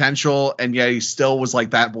Leia's potential, and yet he still was like,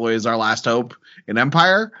 that boy is our last hope in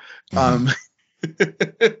Empire. Which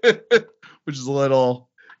is a little,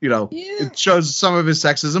 it shows some of his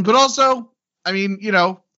sexism, but also, I mean,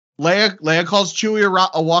 Leia calls Chewie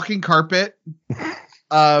a walking carpet.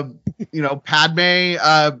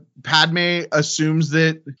 Padme assumes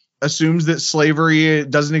that slavery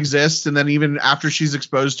doesn't exist, and then even after she's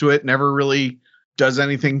exposed to it, never really does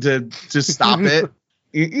anything to stop it.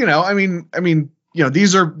 I mean,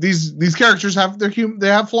 these characters have they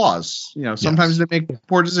have flaws. Sometimes they make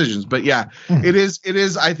poor decisions, but it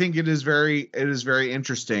is. I think it is very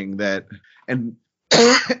interesting that and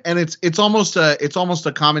it's almost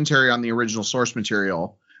a commentary on the original source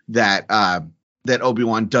material that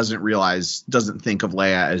Obi-Wan doesn't think of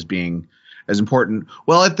Leia as being as important.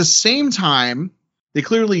 Well, at the same time, they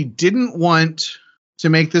clearly didn't want to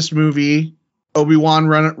make this movie Obi-Wan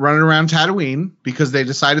running around Tatooine because they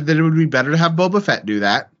decided that it would be better to have Boba Fett do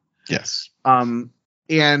that. Yes. And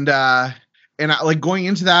I, like going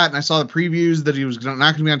into that, and I saw the previews that he was not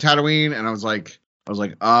going to be on Tatooine, and I was like,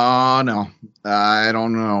 oh no, I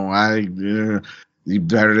don't know. You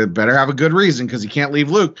better have a good reason because he can't leave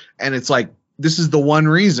Luke. And it's like, this is the one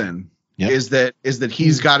reason. Yep. Is that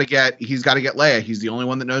he's got to get Leia. He's the only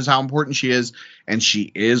one that knows how important she is, and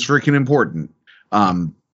she is freaking important.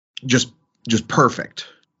 Just perfect.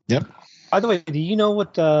 Yep. By the way, do you know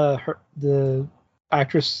what the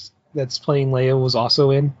actress that's playing Leia was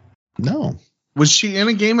also in? No. Was she in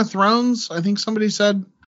a Game of Thrones? I think somebody said.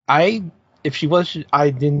 If she was,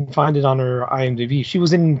 I didn't find it on her IMDb. She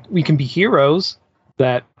was in We Can Be Heroes,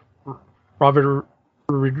 that Robert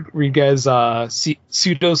Rodriguez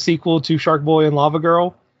pseudo sequel to Shark Boy and Lava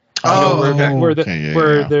Girl. Where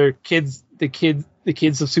the kids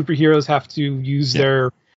of superheroes have to use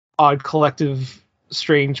their odd collective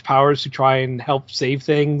strange powers to try and help save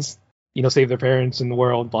things, save their parents and the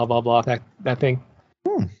world, blah blah blah, that thing.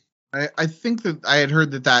 I think that I had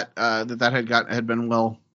heard that had been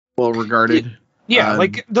well regarded. Yeah,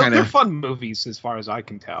 they're fun movies as far as I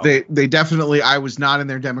can tell. They definitely, I was not in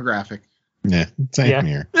their demographic. Yeah, same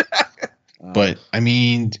here. But I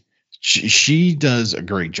mean, she does a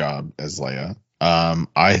great job as Leia.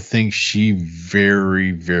 I think she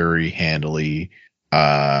very, very handily.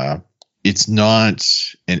 It's not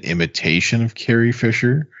an imitation of Carrie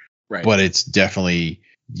Fisher, right? But it's definitely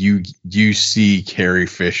you see Carrie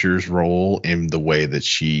Fisher's role in the way that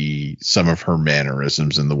some of her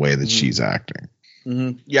mannerisms and the way that she's acting.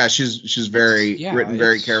 Mm-hmm. Yeah, she's written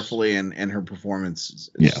very carefully, and her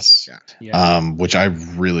performance is, which I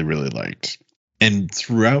really, really liked. And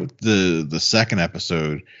throughout the second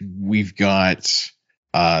episode, we've got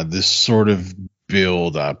this sort of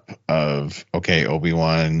build up of, okay,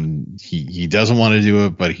 Obi-Wan, he doesn't want to do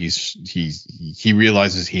it, but he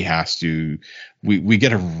realizes he has to. We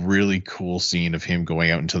get a really cool scene of him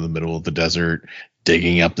going out into the middle of the desert,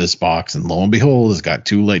 digging up this box, and lo and behold, it's got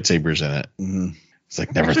 2 lightsabers in it. Mm-hmm. It's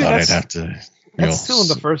like, never thought I'd have to. That's still in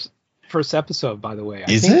the first episode, by the way.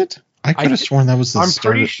 Is it? I could have sworn that was the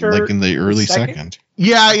start, like in the early second.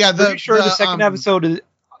 Yeah. The second episode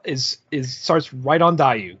is starts right on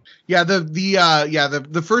Dayu. Yeah,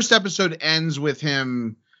 the first episode ends with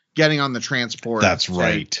him getting on the transport. That's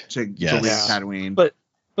right. To leave Tatooine. But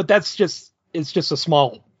that's just a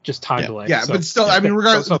small time delay. Yeah, so, but still, I mean,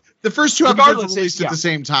 regardless, the first 2 episodes were released at the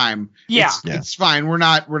same time. Yeah, it's fine. We're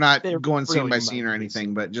not going scene by scene or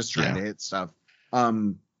anything, but just trying to hit stuff.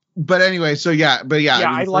 But anyway,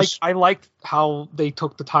 I liked how they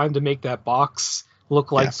took the time to make that box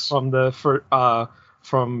look like from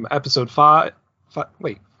episode 5.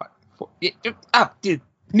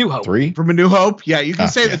 New Hope. 3 from A New Hope. Yeah, you can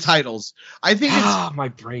say the titles. I think it's my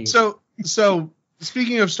brain. So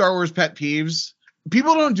speaking of Star Wars pet peeves,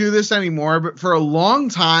 people don't do this anymore, but for a long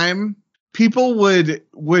time, people would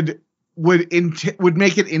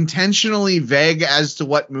make it intentionally vague as to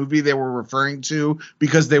what movie they were referring to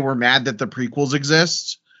because they were mad that the prequels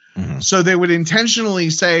exist. Mm-hmm. So they would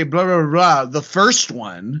intentionally say blah blah blah, the first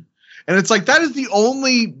one, and it's like, that is the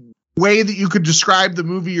only way that you could describe the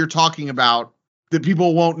movie you're talking about that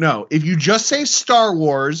people won't know. If you just say Star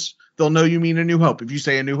Wars, they'll know you mean A New Hope. If you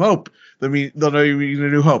say A New Hope, they'll know you mean A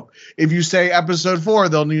New Hope. If you say Episode 4,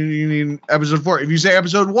 they'll know you mean Episode 4. If you say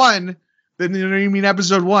Episode 1, then they know you mean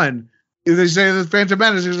Episode 1. If they say the Phantom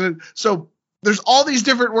Menace, so there's all these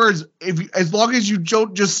different words. As long as you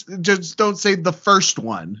don't just don't say the first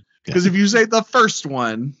one, because if you say the first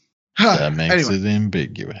one, that makes it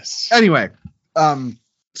ambiguous. Anyway,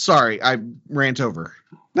 sorry, I rant over.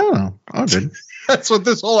 No, all good. That's what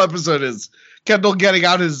this whole episode is. Kendall getting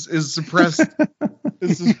out his suppressed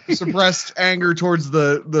suppressed anger towards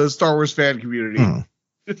the Star Wars fan community.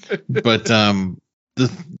 But the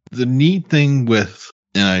neat thing with,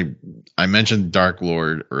 and I mentioned Dark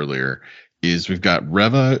Lord earlier, is we've got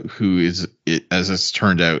Reva, who is, as it's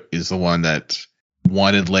turned out, is the one that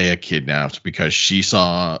wanted Leia kidnapped because she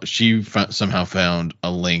somehow found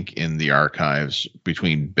a link in the archives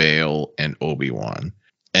between Bail and Obi-Wan.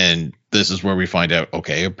 And this is where we find out,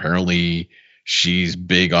 okay, apparently she's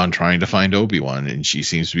big on trying to find Obi-Wan, and she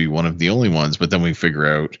seems to be one of the only ones. But then we figure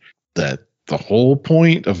out that the whole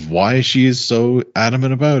point of why she is so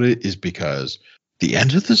adamant about it is because the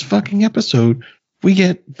end of this fucking episode, we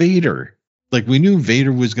get Vader. Like, we knew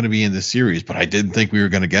Vader was going to be in the series, but I didn't think we were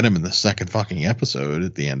going to get him in the second fucking episode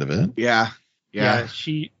at the end of it. Yeah.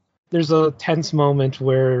 There's a tense moment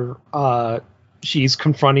where she's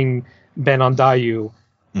confronting Ben Ondayu,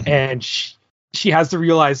 and she has the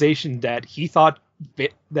realization that he thought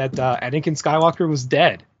that Anakin Skywalker was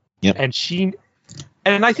dead. Yep.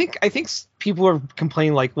 And I think people are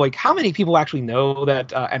complaining like how many people actually know that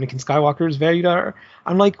Anakin Skywalker is Vader?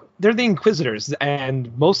 I'm like, they're the Inquisitors,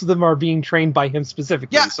 and most of them are being trained by him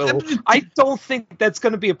specifically. Yeah, so I don't think that's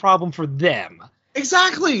going to be a problem for them.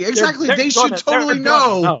 Exactly. They should totally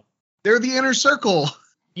know. They're the inner circle.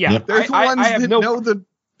 Yeah, they're the ones that know the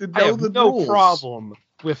no problem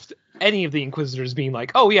with any of the Inquisitors being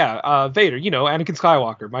like, oh yeah, Vader, Anakin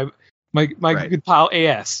Skywalker, my good pal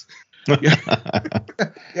AS.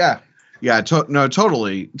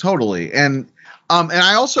 Totally. And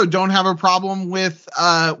I also don't have a problem with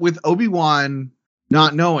Obi-Wan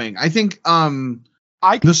not knowing. I think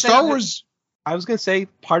the Star Wars. I was gonna say,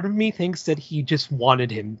 part of me thinks that he just wanted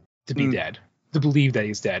him to be dead, to believe that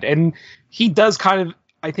he's dead, and he does kind of.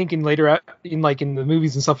 I think in the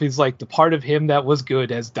movies and stuff, he's like, the part of him that was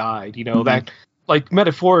good has died. That, like,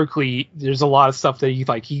 metaphorically, there's a lot of stuff that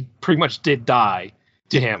he pretty much did die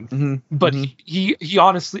to him. But he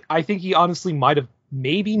honestly, I think he honestly might have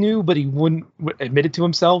maybe knew, but he wouldn't admit it to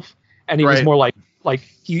himself, and he was more like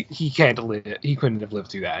he can't live it. He couldn't have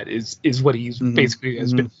lived through that. Is what he's basically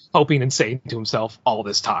has been hoping and saying to himself all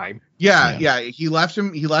this time. Yeah. He left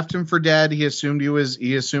him for dead. He assumed he was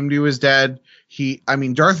dead.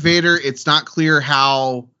 Darth Vader, it's not clear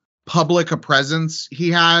how public a presence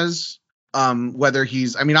he has. Whether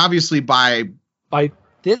he's, obviously by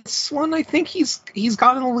this one, I think he's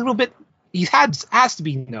gotten a little bit. Has to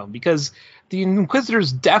be known, because the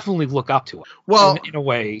Inquisitors definitely look up to him. Well, in a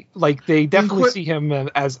way, like, they definitely see him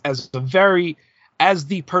as the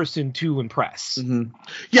person to impress.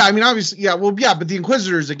 Yeah, obviously, yeah. Well, yeah, but the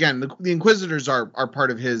Inquisitors, again, the Inquisitors are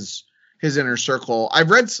part of his inner circle. I've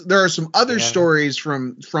read there are some other stories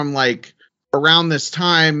from like around this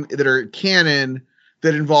time that are canon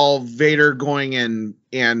that involve Vader going in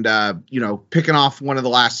and picking off one of the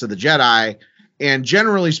last of the Jedi. And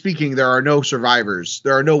generally speaking, there are no survivors.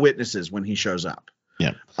 There are no witnesses when he shows up.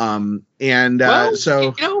 Yeah. So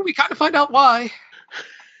we kind of find out why.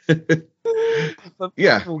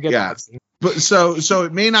 Yeah. We'll get but so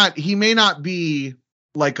it may not. He may not be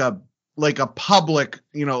like a public,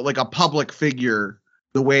 like a public figure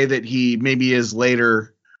the way that he maybe is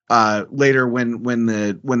later. Later when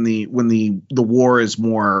the war is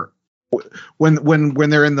more. When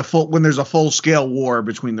they're in when there's a full scale war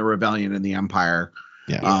between the rebellion and the Empire.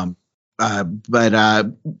 Yeah. And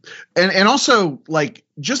also, like,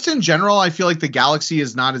 just in general, I feel like the galaxy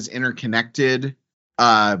is not as interconnected.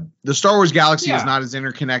 The Star Wars galaxy is not as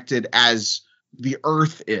interconnected as the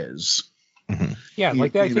Earth is. Yeah,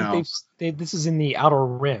 like I think this is in the Outer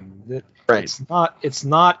Rim. Right. It's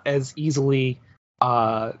not as easily.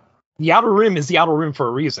 The Outer Rim is the Outer Rim for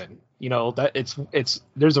a reason. That it's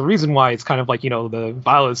there's a reason why it's kind of like, the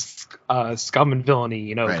vilest scum and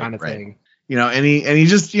villainy, kind of thing. And he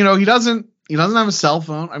just, he doesn't have a cell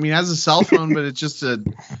phone. He has a cell phone, but it's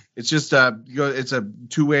a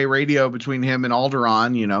two-way radio between him and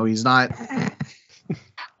Alderaan. He's not.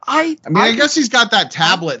 I guess he's got that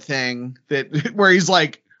tablet thing where he goes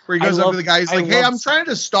up to the guy. He's like, "Hey, I'm trying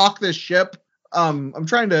to stalk this ship. I'm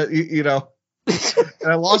trying to,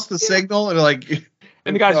 and I lost the signal." And like.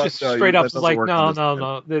 And the guy's just straight up like,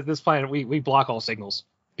 no. This planet, we block all signals.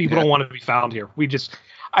 People don't want to be found here. We just,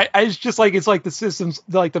 it's just like, it's like the systems,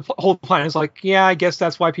 like the whole planet is like, yeah, I guess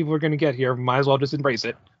that's why people are going to get here. Might as well just embrace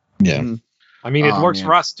it. Yeah. It works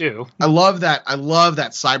for us too. I love that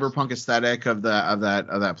cyberpunk aesthetic of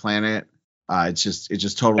that planet. It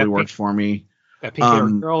just totally worked for me. That pink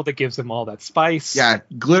haired girl that gives them all that spice. Yeah.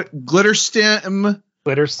 Glitterstim.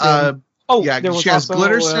 She has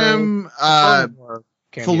Glitterstim,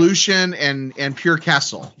 Felucian, and Pure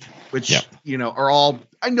Kessel, which are all.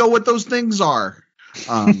 I know what those things are.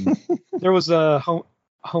 There was a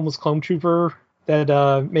homeless clone trooper that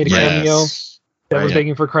made a cameo that was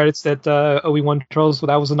begging for credits that Obi-Wan chose. So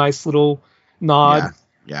that was a nice little nod.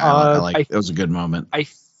 I like it was a good moment. I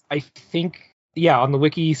think on the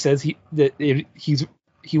wiki he says he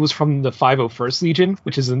was from the 501st Legion,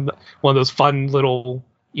 which is one of those fun little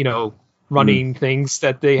running things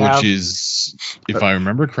that they have. Which is, if I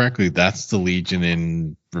remember correctly, that's the Legion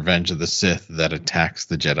in Revenge of the Sith that attacks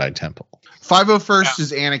the Jedi Temple. 501st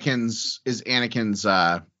is Anakin's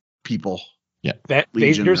people. Yeah.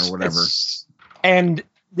 Legion Vader's or whatever. And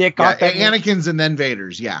they got that Anakin's and then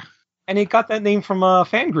Vader's, yeah. And it got that name from a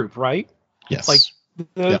fan group, right? Yes. Like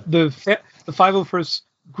the 501st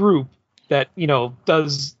group that,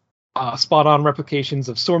 does spot on replications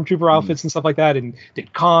of Stormtrooper outfits and stuff like that, and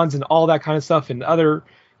did cons and all that kind of stuff, and other,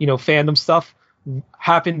 fandom stuff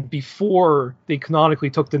happened before they canonically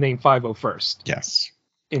took the name 501st. Yes.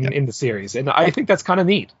 In the series. And I think that's kind of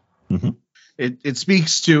neat. Mm-hmm. It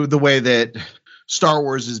speaks to the way that Star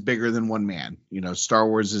Wars is bigger than one man. Star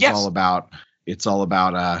Wars is all about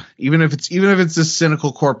even if it's a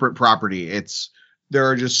cynical corporate property, there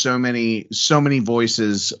are just so many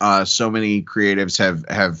voices, so many creatives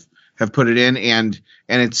have put it in, and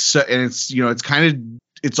it's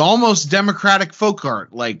almost democratic folk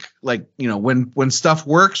art, like when stuff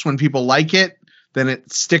works, when people like it, then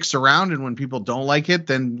it sticks around, and when people don't like it,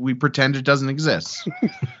 then we pretend it doesn't exist.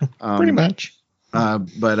 Pretty much.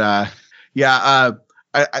 The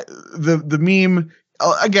meme.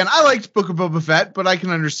 Again, I liked Book of Boba Fett, but I can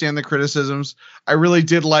understand the criticisms. I really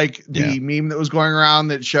did like the meme that was going around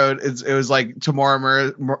that showed it was like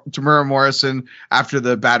Tamura Morrison after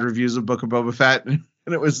the bad reviews of Book of Boba Fett, and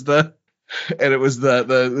it was the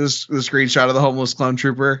screenshot of the homeless clone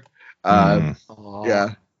trooper.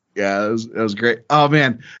 It was great. Oh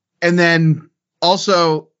man. And then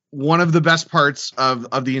also one of the best parts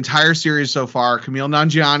of the entire series so far, Kumail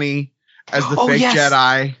Nanjiani as the fake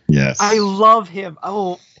Jedi. Yes. I love him.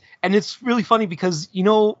 Oh, and it's really funny because,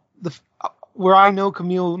 where I know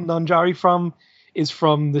Kumail Nanjiani from is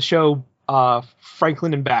from the show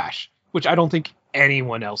Franklin and Bash, which I don't think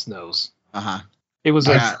anyone else knows. Uh-huh. It was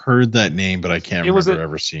I've heard that name, but I can't remember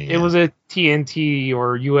ever seeing it. It was a TNT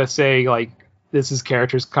or USA, like, this is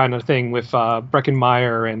characters kind of thing with Breckin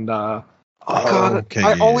Meyer and I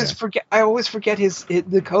always forget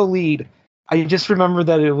the co-lead. I just remember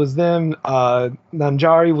that it was them.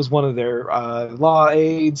 Nanjiani was one of their law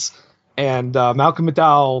aides, and Malcolm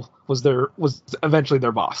McDowell was eventually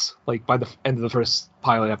their boss. Like by the end of the first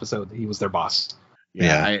pilot episode, he was their boss.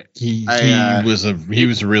 Yeah, he was a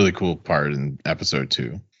really cool part in episode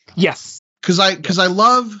 2. Yes, because I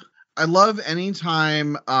love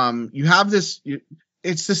anytime you have this.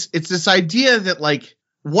 It's this idea that, like,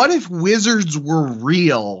 what if wizards were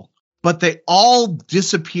real, but they all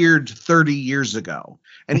disappeared 30 years ago,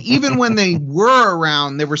 and even when they were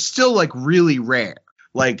around, they were still like really rare.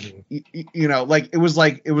 Like like it was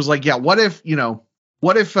like yeah. What if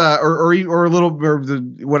or a little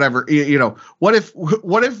whatever what if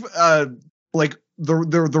like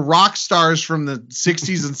the rock stars from the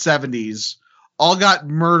 60s and 70s all got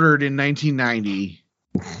murdered in 1990,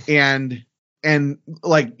 and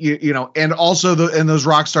like and also those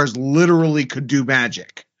rock stars literally could do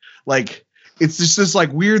magic. Like, it's just this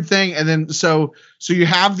like weird thing. And then so you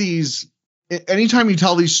have these, anytime you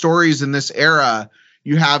tell these stories in this era,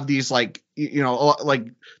 you have these like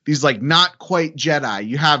like these like not quite Jedi.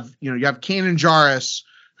 You have Kanan Jarrus,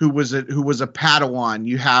 who was a Padawan.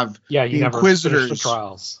 You have the Inquisitors. The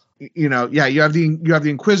trials. You have the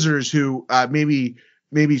Inquisitors who maybe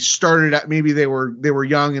started at, maybe they were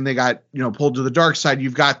young and they got pulled to the dark side.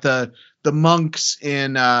 You've got the monks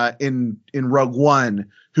in Rogue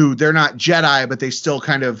One, who they're not Jedi, but they still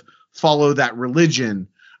kind of follow that religion.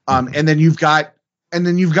 And then you've got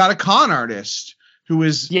a con artist who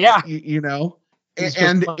is and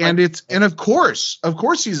of course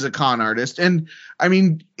he's a con artist. And I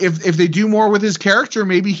mean, if they do more with his character,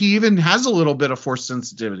 maybe he even has a little bit of force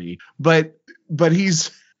sensitivity. But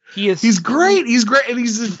he's great. He's great, and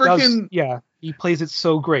he's freaking he plays it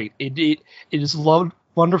so great. It is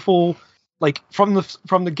wonderful. Like from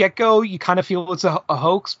the get-go, you kind of feel it's a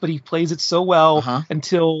hoax, but he plays it so well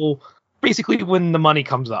until basically when the money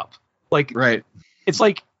comes up. Like, right. It's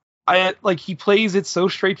like he plays it so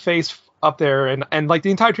straight-faced up there, and like the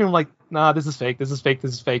entire team, like, nah, this is fake, and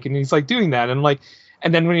he's like doing that, and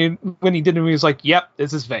then when he did it, he was like, yep,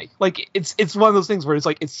 this is fake. Like, it's one of those things where it's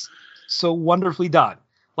like it's so wonderfully done.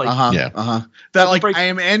 Like, that like I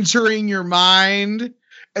am entering your mind.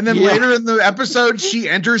 And then later in the episode, she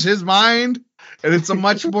enters his mind, and it's a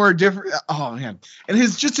much more different. Oh man! And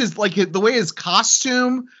the way his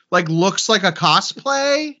costume like looks like a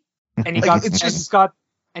cosplay. And he's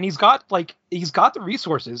got the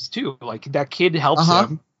resources too. Like that kid helps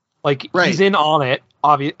him. Like he's in on it,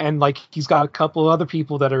 obvious, and like he's got a couple of other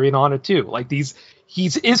people that are in on it too. Like he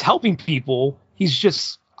is helping people. He's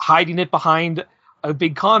just hiding it behind a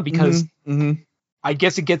big con because. I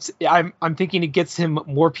guess I'm thinking it gets him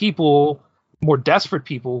more people, more desperate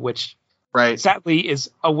people, which Right. sadly is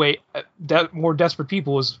a way more desperate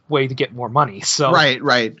people is way to get more money. So right.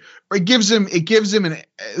 Or it gives him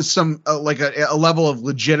some like a level of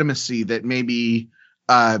legitimacy that maybe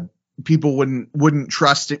people wouldn't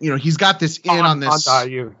trust it. You know, he's got this on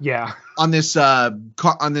this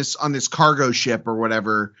on this cargo ship or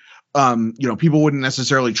whatever. You know, people wouldn't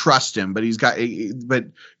necessarily trust him, but but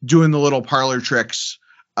doing the little parlor tricks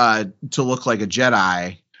to look like a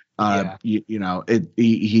Jedi. You know,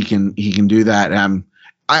 he can do that.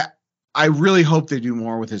 I really hope they do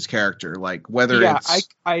more with his character, like whether it's.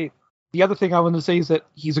 The other thing I want to say is that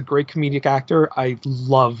he's a great comedic actor. I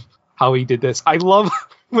love how he did this. I love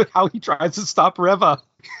how he tries to stop Reva.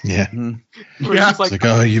 Yeah. He's like,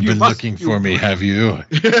 oh, you've been looking for me, have you?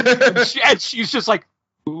 and she's just like,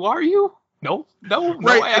 who are you? No,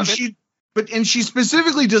 right. I haven't. And she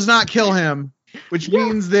specifically does not kill him. Which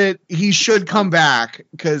means that he should come back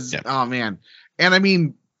because, oh man. And I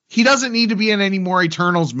mean, he doesn't need to be in any more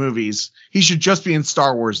Eternals movies. He should just be in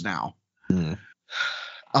Star Wars now. Oh,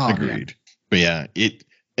 agreed. Man. But yeah,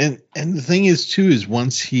 and the thing is too, is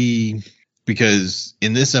because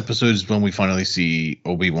in this episode is when we finally see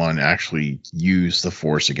Obi-Wan actually use the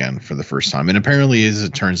Force again for the first time. And apparently, as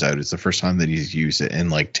it turns out, it's the first time that he's used it in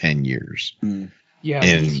like 10 years. Yeah,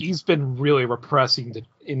 and he's been really repressing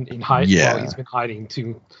in hiding. Yeah, he's been hiding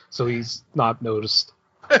too, so he's not noticed.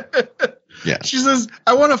 Yeah, she says,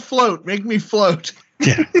 "I want to float. Make me float."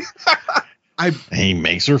 Yeah, he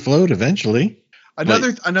makes her float eventually.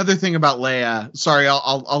 Another thing about Leia. Sorry,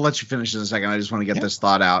 I'll let you finish in a second. I just want to get this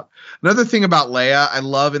thought out. Another thing about Leia, I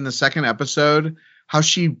love in the second episode how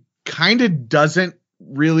she kind of doesn't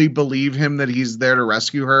really believe him that he's there to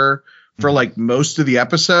rescue her. For like most of the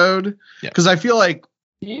episode, because I feel like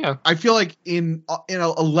in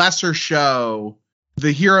a lesser show,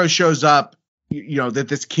 the hero shows up, you know, that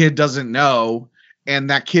this kid doesn't know,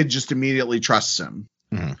 and that kid just immediately trusts him.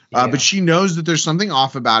 But she knows that there's something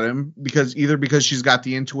off about him because she's got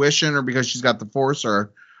the intuition or because she's got the Force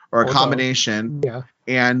or a combination. Yeah,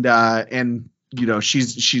 and you know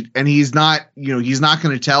and he's not going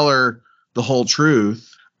to tell her the whole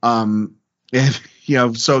truth. You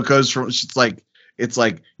know, so it goes from it's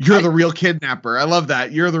like you're the real kidnapper. I love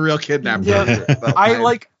that. You're the real kidnapper. Yeah, I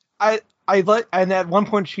like, and at one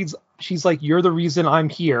point she's like, you're the reason I'm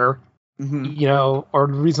here, you know, or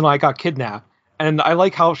the reason I got kidnapped. And I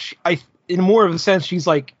like how in more of a sense, she's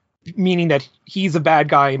like meaning that he's a bad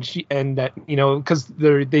guy and that, you know, because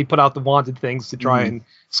they put out the wanted things to try and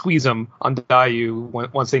squeeze him on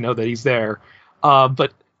Daiyu once they know that he's there.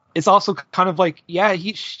 But it's also kind of like,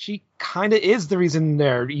 she kind of is the reason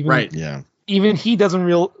there. Even he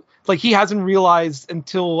doesn't he hasn't realized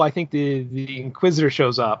until I think the Inquisitor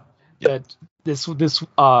shows up that this was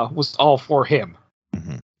all for him.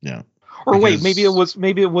 Yeah. Or wait, maybe it was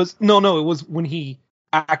it was when he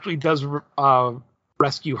actually does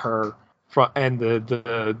rescue her and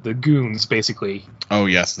the goons basically. Oh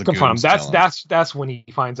yes, the confront him. That's when he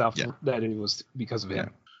finds out that it was because of him,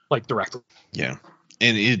 like directly. Yeah.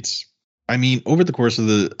 And it's, I mean, over the course of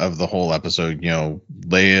the whole episode, you know,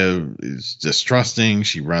 Leia is distrusting.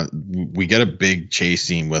 We get a big chase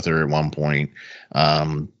scene with her at one point.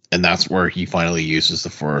 And that's where he finally uses the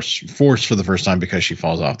force for the first time because she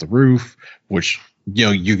falls off the roof, which, you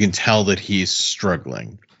know, you can tell that he's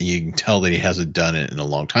struggling. You can tell that he hasn't done it in a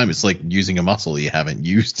long time. It's like using a muscle you haven't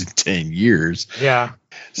used in 10 years. Yeah.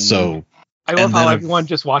 So I love how everyone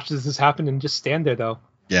just watches this happen and just stand there though.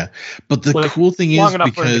 Yeah, but the cool thing is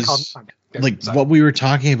because, like, what we were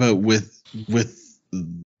talking about with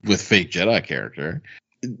fake Jedi character,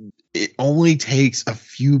 it only takes a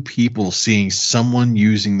few people seeing someone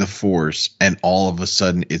using the Force, and all of a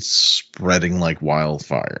sudden it's spreading like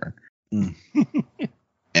wildfire. And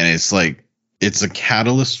it's like it's a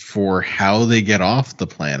catalyst for how they get off the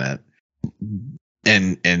planet,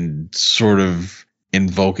 and sort of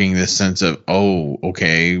invoking this sense of, oh,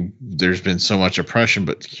 okay, there's been so much oppression,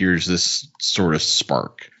 but here's this sort of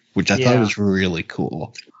spark, which I thought was really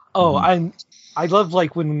cool. Oh, I love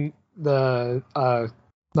like when the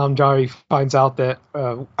Namjari finds out that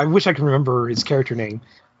I wish I could remember his character name.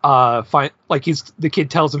 The kid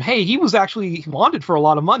tells him, hey, he was actually wanted for a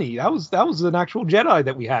lot of money. That was an actual Jedi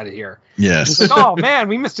that we had here. Yes. He's like, oh man,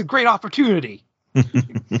 we missed a great opportunity.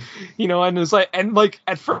 You know, and it's like, and like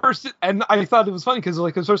at first, and I thought it was funny because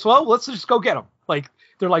like, first, well, let's just go get him. Like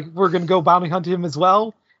they're like, we're gonna go bounty hunt him as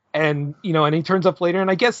well, and you know, and he turns up later,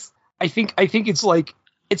 and I think it's like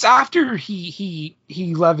it's after he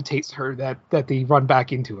levitates her that they run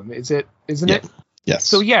back into him. Isn't it? Yes.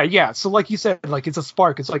 So yeah. So like you said, like it's a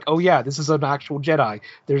spark. It's like, oh yeah, this is an actual Jedi.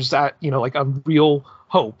 There's that, you know, like a real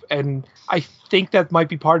hope. And I think that might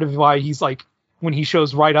be part of why he's like, when he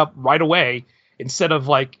shows right up right away, instead of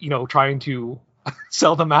like, trying to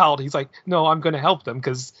sell them out, he's like, no, I'm going to help them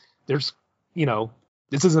because there's,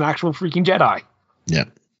 this is an actual freaking Jedi. Yeah.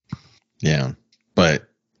 Yeah. But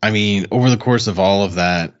I mean, over the course of all of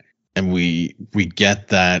that, and we get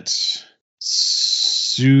that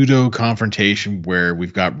pseudo confrontation where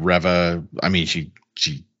we've got Reva. I mean, she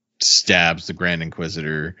stabs the Grand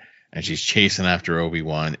Inquisitor and she's chasing after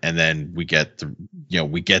Obi-Wan, and then we get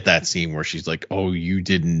that scene where she's like, "Oh, you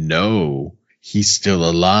didn't know he's still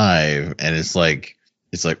alive," and it's like,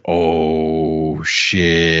 oh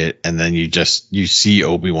shit, and then you see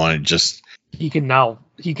Obi-Wan and just he can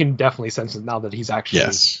definitely sense it now that he's actually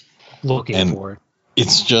looking for it.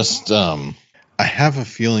 It's just I have a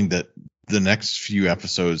feeling that the next few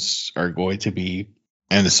episodes are going to be,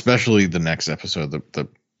 and especially the next episode,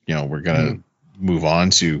 we're gonna move on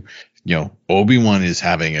to, Obi-Wan is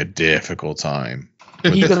having a difficult time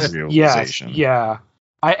with this realization. Yeah.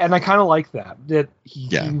 I kind of like that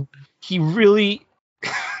he really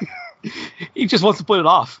he just wants to put it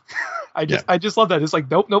off. I just love that. It's like,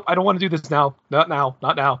 nope, I don't want to do this now. Not now.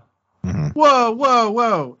 Mm-hmm.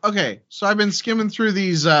 Whoa. Okay, so I've been skimming through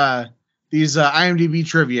these IMDb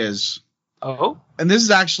trivias. Oh. And this is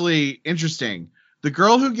actually interesting. The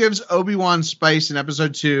girl who gives Obi-Wan spice in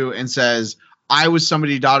episode 2 and says, "I was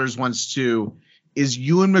somebody's daughters once too," is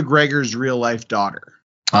Ewan McGregor's real life daughter.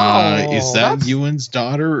 Is that Ewan's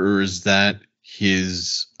daughter, or is that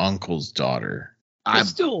his uncle's daughter? I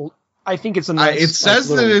think it's a nice. It says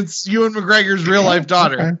that it's Ewan McGregor's real life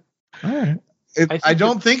daughter. Okay. All right. I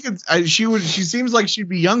don't think it's. She seems like she'd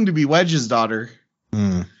be young to be Wedge's daughter.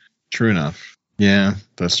 True enough. Yeah,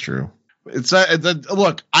 that's true. It's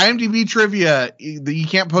look, IMDb trivia. You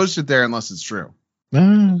can't post it there unless it's true.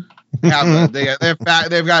 They've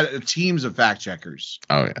got teams of fact checkers.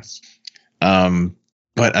 Oh yes.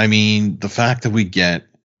 But I mean, the fact that we get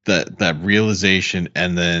that realization,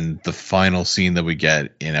 and then the final scene that we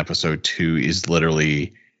get in episode 2 is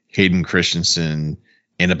literally Hayden Christensen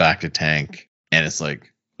in a bacta tank, and it's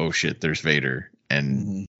like, oh shit, there's Vader,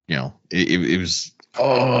 and it was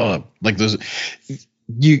like those.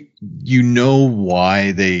 You know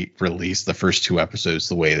why they released the first 2 episodes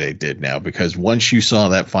the way they did now, because once you saw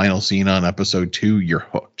that final scene on episode 2, you're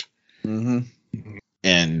hooked. Mm-hmm.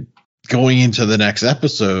 And going into the next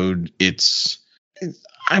episode,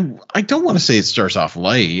 I don't want to say it starts off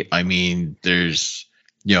light. I mean, there's,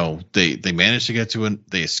 they managed to get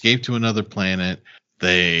they escape to another planet.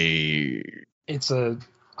 It's a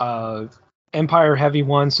Empire heavy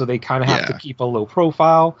one, so they kind of have to keep a low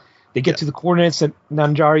profile. They get to the coordinates that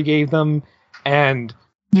Nanjari gave them, and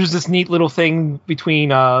there's this neat little thing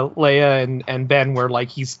between Leia and Ben where like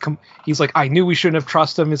he's like, I knew we shouldn't have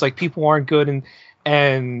trusted him. He's like, people aren't good,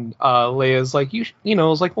 and Leia's like, it's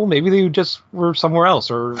like, well, maybe they just were somewhere else,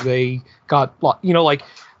 or they got like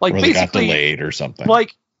or basically they got delayed or something.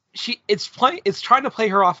 Like it's trying to play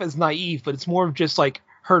her off as naive, but it's more of just like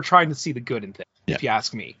her trying to see the good in things. If you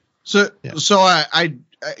ask me. So I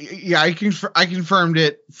confirmed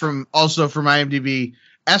it from IMDb.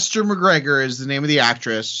 Esther McGregor is the name of the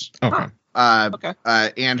actress. Okay.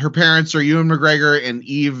 And her parents are Ewan McGregor and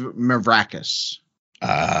Eve Mavrakis.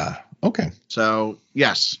 Okay. So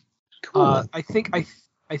yes. Cool. I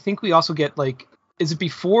think we also get, like, is it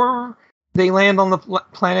before they land on the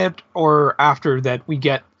planet or after that we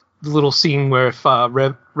get the little scene where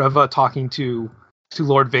Reva talking to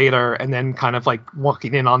Lord Vader and then kind of like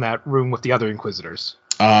walking in on that room with the other Inquisitors?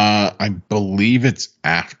 I believe it's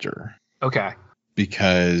after. Okay.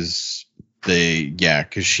 Because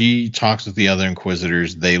because she talks with the other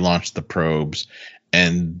Inquisitors, they launch the probes,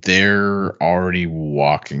 and they're already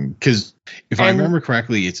walking. Because if I remember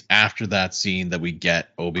correctly, it's after that scene that we get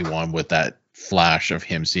Obi-Wan with that flash of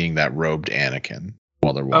him seeing that robed Anakin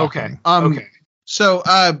while they're walking. Okay. So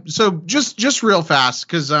just real fast,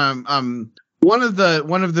 because one of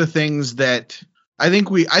the things that I think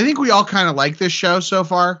we all kind of like this show so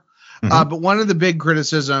far, but one of the big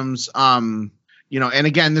criticisms, and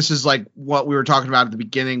again, this is like what we were talking about at the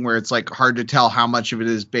beginning, where it's like hard to tell how much of it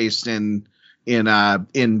is based in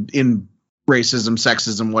racism,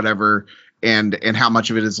 sexism, whatever, and how much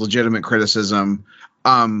of it is legitimate criticism.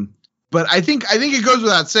 But I think it goes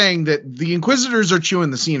without saying that the Inquisitors are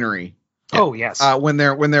chewing the scenery. Oh yes. When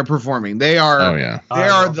they're performing, they are. They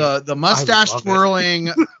are the mustache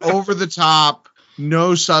twirling, over the top,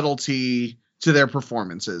 no subtlety to their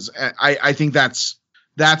performances. I think that's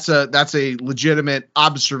a legitimate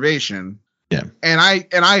observation. Yeah. And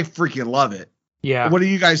I freaking love it. Yeah. What do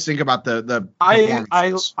you guys think about the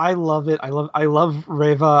performances? I love it. I love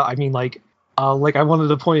Reva. I mean, like, like I wanted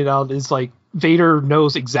to point it out is like Vader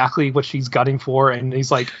knows exactly what she's gunning for, and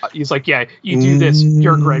he's like, yeah, you do this,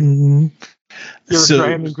 you're Grand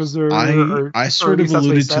Inquisitor. I sort of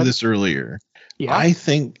alluded to this earlier. Yeah.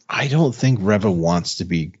 I don't think Reva wants to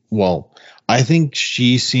be. Well, I think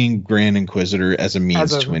she's seeing Grand Inquisitor as a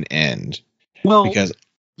means to an end. Well, because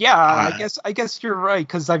I guess you're right.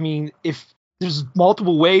 Because I mean, if there's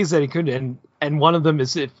multiple ways that it could end, and one of them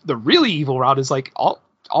is if the really evil route is like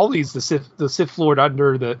all these the Sith Lord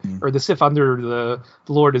under the Sith under the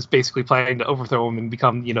Lord is basically planning to overthrow him and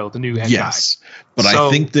become the new head guy. But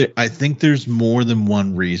so, I think there's more than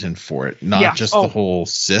one reason for it, not just the whole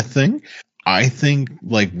Sith thing. I think,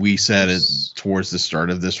 like we said it towards the start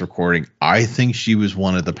of this recording, I think she was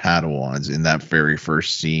one of the Padawans in that very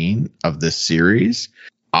first scene of this series.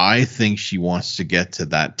 I think she wants to get to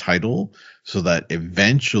that title so that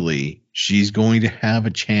eventually she's going to have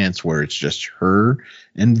a chance where it's just her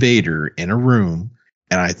and Vader in a room,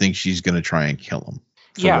 and I think she's going to try and kill him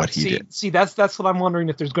for what he did. See, that's what I'm wondering,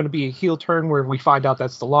 if there's going to be a heel turn where we find out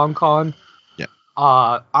that's the long con.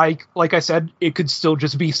 Like I said, it could still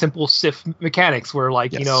just be simple Sith mechanics where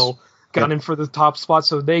gunning for the top spot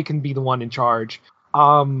so they can be the one in charge.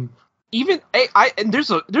 And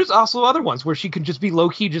there's also other ones where she could just be low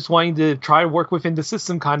key, just wanting to try to work within the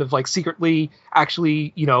system, kind of like secretly.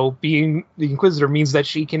 Actually, being the Inquisitor means that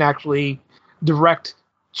she can actually direct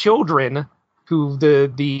children who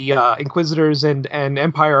the Inquisitors and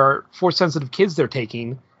Empire are Force sensitive kids they're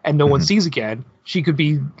taking, and no one sees again. She could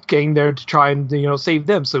be getting there to try and save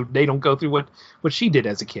them so they don't go through what she did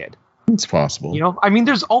as a kid. It's possible. I mean,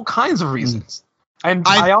 there's all kinds of reasons. And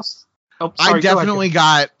I definitely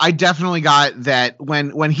got that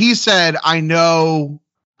when he said, I know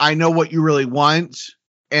what you really want,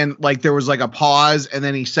 and like there was like a pause, and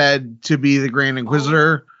then he said to be the Grand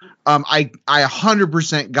Inquisitor. I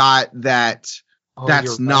 100% got that.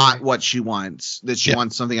 That's not what she wants. That she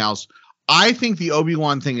wants something else. I think the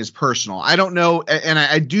Obi-Wan thing is personal. I don't know, and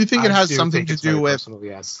I do think it has something to do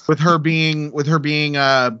with her being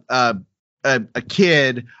a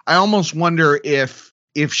kid. I almost wonder if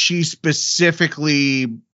she specifically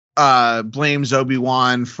blames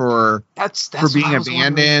Obi-Wan for being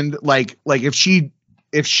abandoned. Like if she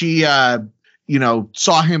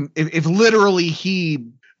saw him, if literally he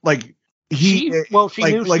she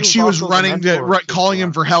was running calling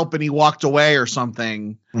him for help and he walked away or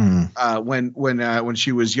something when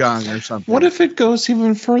she was young or something. What if it goes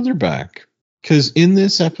even further back? Because in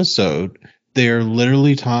this episode they're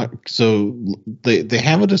literally so they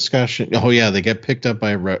have a discussion. Oh yeah, they get picked up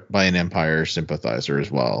by an Empire sympathizer as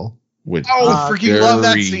well. Which freaking love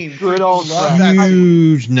that scene. Good old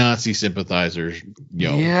huge Nazi sympathizers,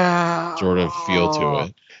 sort of feel to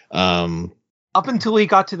it. Up until he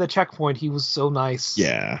got to the checkpoint, he was so nice.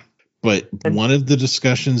 Yeah. But one of the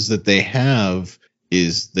discussions that they have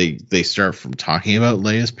is they start from talking about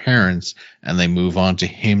Leia's parents and they move on to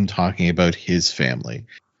him talking about his family.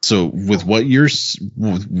 So with what you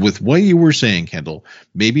were saying, Kendall,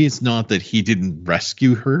 maybe it's not that he didn't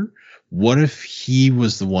rescue her. What if he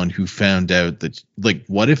was the one who found out that,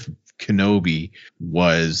 what if Kenobi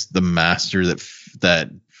was the master that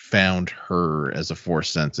found her as a Force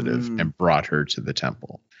sensitive and brought her to the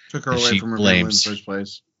temple? Took her away from her family in the first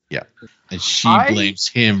place. Yeah. And she blames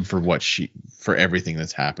him for everything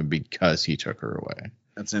that's happened because he took her away.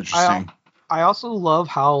 That's interesting. I also love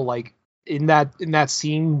how in that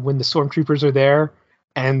scene when the stormtroopers are there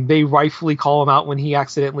and they rightfully call him out when he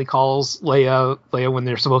accidentally calls Leia when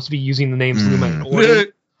they're supposed to be using the names Luma and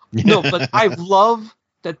Orden. No, but I love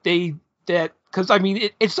that because I mean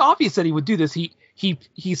it's obvious that he would do this. He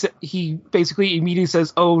basically immediately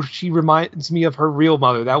says, "Oh, she reminds me of her real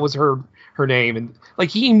mother. That was her name," and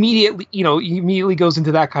he immediately goes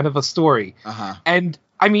into that kind of a story. And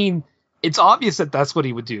I mean, it's obvious that that's what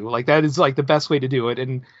he would do. That is the best way to do it,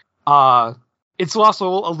 and it's also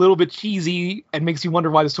a little bit cheesy and makes you wonder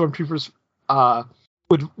why the stormtroopers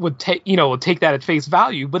would take that at face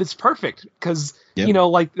value. But it's perfect because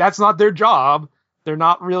that's not their job. They're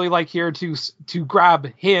not really here to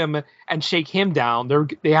grab him and shake him down.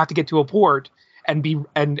 They have to get to a port and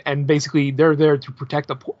basically they're there to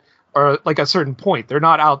protect a certain point. They're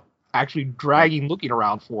not out actually looking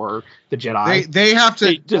around for the Jedi. They have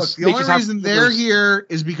to. The only reason they're here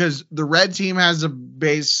is because the red team has a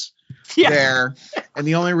base there, and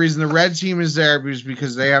the only reason the red team is there is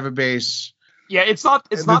because they have a base. Yeah, it's not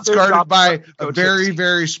their guarded job by a very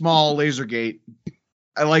very small laser gate.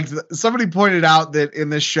 I somebody pointed out that in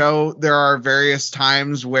this show there are various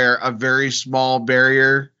times where a very small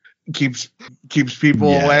barrier keeps people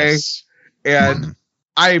away, and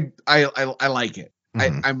I like it.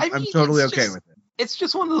 I'm mean, totally it's okay just- with it. It's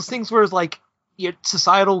just one of those things where it's like your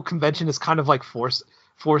societal convention is kind of like force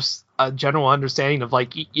a general understanding of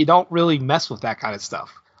like you don't really mess with that kind of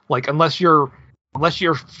stuff. Like unless you're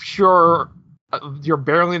sure you're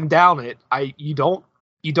barreling down it, you don't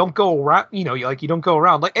go around, you don't go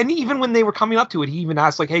around. Like, and even when they were coming up to it, he even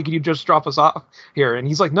asked like, "Hey, can you just drop us off here?" And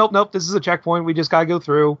he's like, "Nope, this is a checkpoint. We just gotta go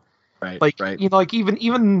through." Right. Like, right. like even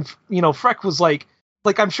Freck was like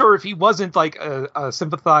I'm sure if he wasn't like a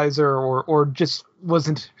sympathizer or just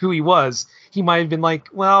wasn't who he was, he might have been like,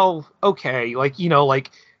 well, okay, like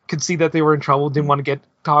could see that they were in trouble, didn't want to get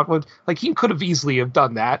caught with. Like he could have easily have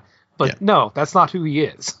done that, but no, that's not who he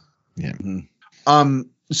is. Yeah.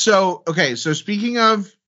 So speaking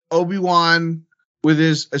of Obi-Wan with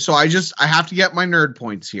his, so I have to get my nerd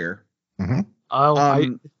points here. Mm-hmm.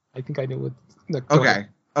 I think I know what. No,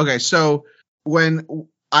 okay. So when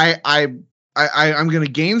I'm gonna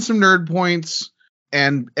gain some nerd points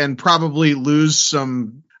and probably lose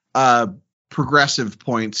some progressive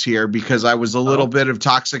points here because I was a little bit of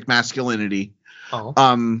toxic masculinity. Oh.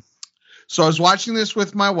 So I was watching this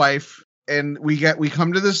with my wife. And we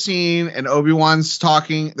come to the scene and Obi-Wan's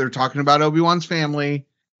talking. They're talking about Obi-Wan's family,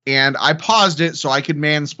 and I paused it so I could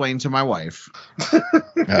mansplain to my wife.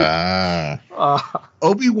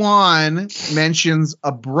 Obi-Wan mentions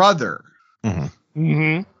a brother. Mm-hmm.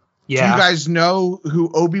 Yeah. Do you guys know who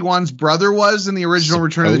Obi-Wan's brother was in the original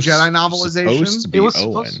Return of the Jedi novelization? It was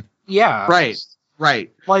Owen. Yeah.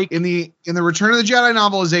 Right. Like in the Return of the Jedi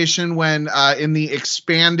novelization, when in the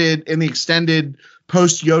extended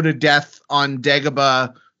post Yoda death on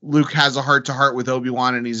Dagobah, Luke has a heart-to-heart with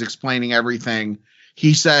Obi-Wan and he's explaining everything.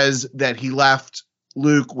 He says that he left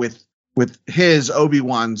Luke with his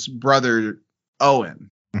Obi-Wan's brother Owen.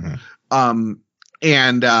 Mm-hmm.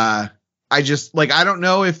 And I just like, I don't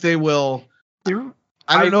know if they will. I don't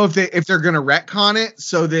know if they're gonna retcon it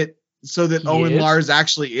so that Owen Lars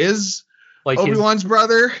actually is like Obi-Wan's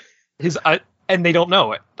brother. And they don't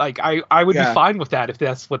know it. Like I would be fine with that if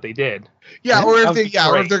that's what they did. Yeah, or if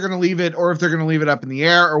they're gonna leave it, up in the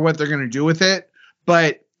air, or what they're gonna do with it.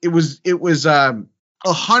 But it was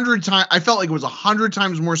 100 times. I felt like it was 100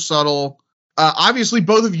 times more subtle. Obviously,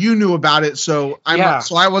 both of you knew about it, so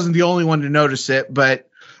I wasn't the only one to notice it. But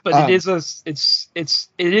it is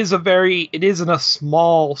a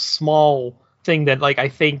small thing that like I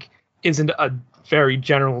think isn't a very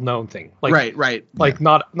general known thing. Like right. Like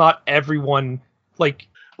not everyone like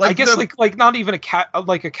I guess like not even a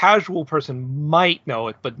casual person might know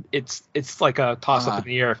it, but it's like a toss up in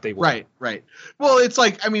the air if they will. Right. Well, it's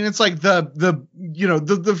like the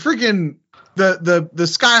freaking the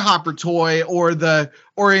Skyhopper toy or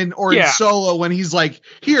in Solo when he's like,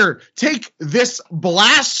 here, take this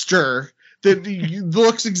blaster that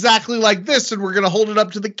looks exactly like this, and we're gonna hold it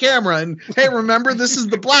up to the camera, and hey, remember, this is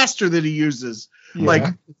the blaster that he uses.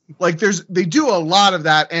 Yeah. Like they do a lot of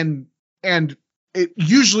that, and it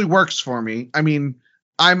usually works for me. I mean,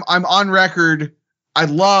 I'm on record. I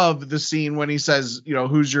love the scene when he says, who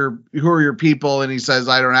are your people, and he says,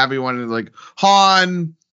 I don't have anyone, and like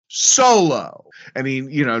Han Solo, and he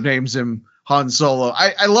names him Han Solo.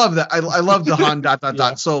 I love that. I love the Han ...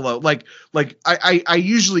 Solo. Like I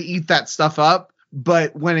usually eat that stuff up,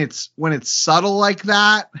 but when it's subtle like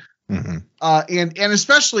that, mm-hmm. And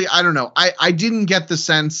especially, I don't know, I didn't get the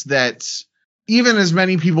sense that even as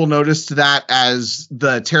many people noticed that as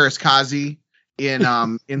the Terrace Kazi in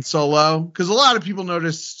Solo, because a lot of people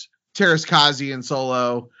noticed Terrace Kazi in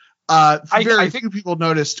Solo. Very few people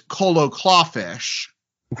noticed Kolo Clawfish,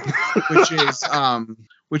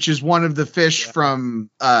 which is one of the fish from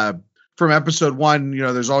episode 1.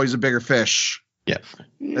 There's always a bigger fish. Yeah,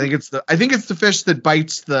 I think it's the fish that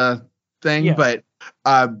bites the thing, but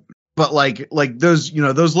like those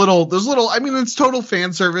little. I mean, it's total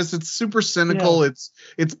fan service. It's super cynical. Yeah.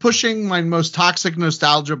 It's pushing my most toxic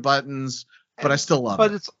nostalgia buttons, but I still love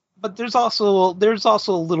it. But there's also a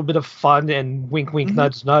little bit of fun and wink, wink,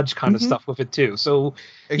 nudge, nudge kind of stuff with it too. So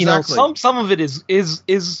exactly. Some of it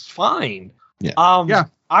is fine. Yeah.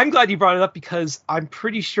 I'm glad you brought it up because I'm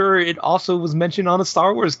pretty sure it also was mentioned on a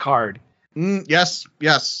Star Wars card. Yes.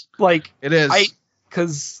 Like it is.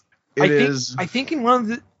 I think in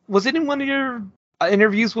one of your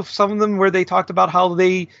interviews with some of them where they talked about how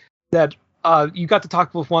you got to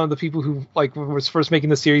talk with one of the people who like was first making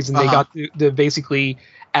the series and they got to basically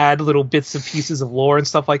add little bits and pieces of lore and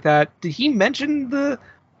stuff like that. Did he mention the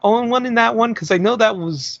Owen one in that one? Because I know that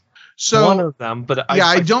was one of them, but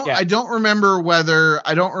I don't remember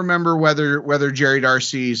whether Jerry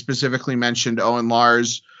Darcy specifically mentioned Owen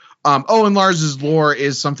Lars. Owen Lars's lore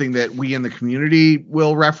is something that we in the community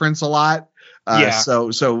will reference a lot.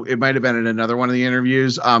 So it might have been in another one of the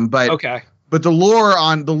interviews. Okay. But the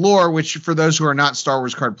lore, which for those who are not Star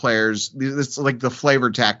Wars card players, it's like the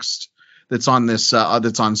flavor text that's on this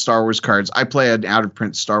that's on Star Wars cards. I play an out of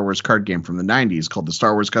print Star Wars card game from the 90s called the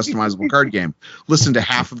Star Wars Customizable Card Game. Listen to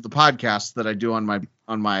half of the podcasts that I do on the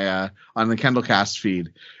Kendallcast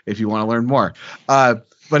feed if you want to learn more.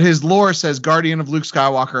 But his lore says guardian of Luke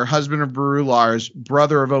Skywalker, husband of Beru Lars,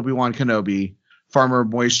 brother of Obi-Wan Kenobi, farmer of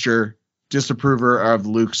moisture, disapprover of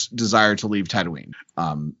Luke's desire to leave Tatooine.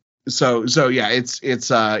 So yeah,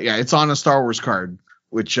 it's on a Star Wars card,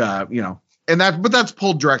 which but that's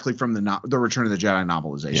pulled directly from the Return of the Jedi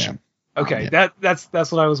novelization. Yeah. Okay, that's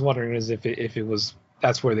what I was wondering, is if it was,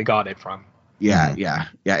 that's where they got it from. Yeah.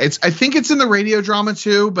 I think it's in the radio drama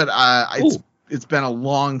too, but it's been a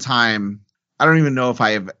long time. I don't even know if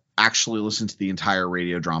I have actually listened to the entire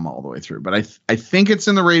radio drama all the way through, but I think it's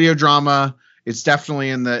in the radio drama. It's definitely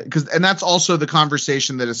in and that's also the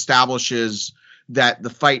conversation that establishes that the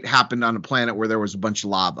fight happened on a planet where there was a bunch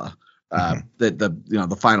of lava. That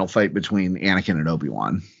the final fight between Anakin and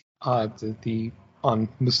Obi-Wan. The on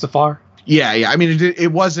Mustafar. Yeah. I mean,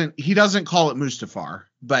 it wasn't. He doesn't call it Mustafar,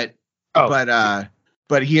 but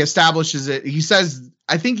he establishes it. He says,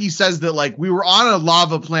 I think he says that like we were on a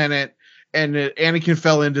lava planet and Anakin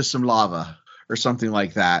fell into some lava or something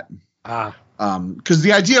like that. Because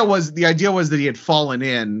the idea was that he had fallen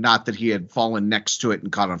in, not that he had fallen next to it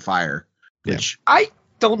and caught on fire. Which I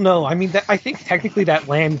don't know. I mean, I think technically that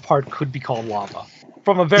land part could be called lava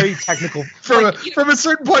from a very technical from a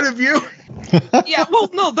certain point of view. Yeah, well,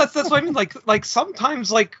 no, that's what I mean. Like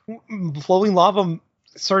sometimes like flowing lava,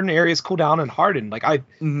 certain areas cool down and harden. Like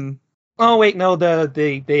oh wait, no,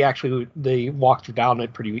 they walked down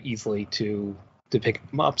it pretty easily to pick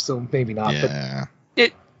them up, so maybe not. Yeah.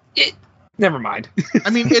 But it never mind. I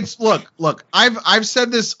mean, it's look. I've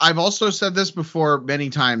said this. I've also said this before many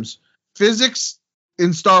times. Physics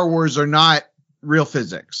in Star Wars are not real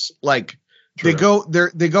physics. Like they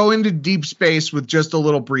go into deep space with just a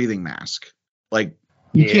little breathing mask. Like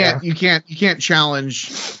you can't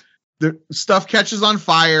challenge. The stuff catches on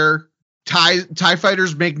fire. TIE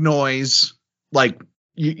fighters make noise. Like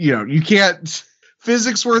you can't.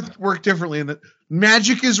 Physics work differently, and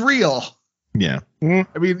magic is real. Yeah. I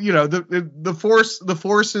mean, the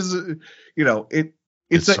force is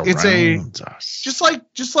It's just like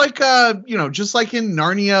in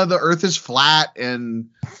Narnia, the Earth is flat, and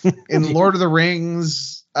in Lord of the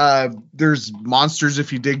Rings, there's monsters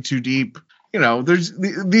if you dig too deep.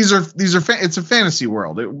 It's a fantasy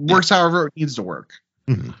world. It works however it needs to work.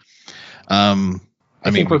 Mm-hmm. I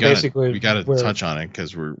mean, we got to touch on it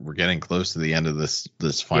because we're getting close to the end of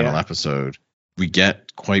this final episode. We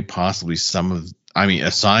get quite possibly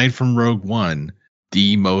aside from Rogue One,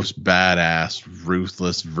 the most badass,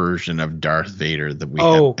 ruthless version of Darth Vader that we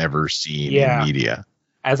have ever seen in media.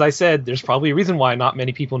 As I said, there's probably a reason why not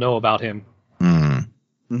many people know about him.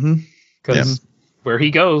 Because where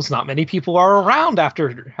he goes, not many people are around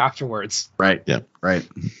afterwards. Right. Yeah. Right.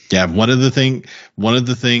 Yeah. One of the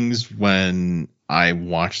things when I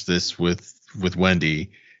watched this with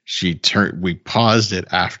Wendy, we paused it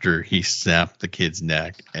after he snapped the kid's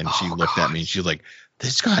neck, and she looked at me and she's like,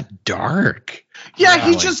 "This got dark." Yeah,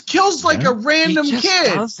 he just kills like a random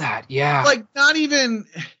kid. Does that? Yeah. Like not even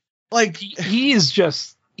like he is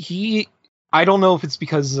just I don't know if it's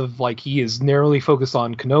because of like he is narrowly focused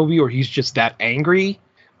on Kenobi or he's just that angry,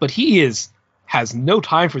 but he has no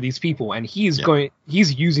time for these people, and he's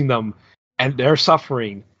using them and their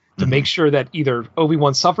suffering to make sure that either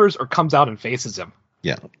Obi-Wan suffers or comes out and faces him.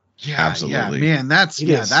 Yeah. Absolutely. Yeah, man, that's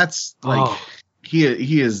like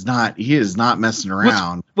he is not messing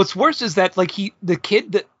around. What's worse is that like the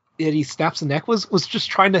kid that he snaps the neck was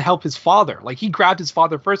just trying to help his father. Like he grabbed his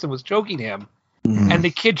father first and was choking him, and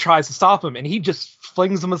the kid tries to stop him, and he just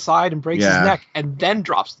flings him aside and breaks his neck, and then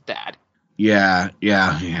drops the dad. Yeah,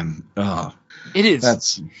 man. Oh, it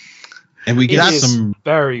is. And we get some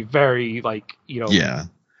very, very like Yeah,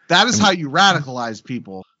 that is how you radicalize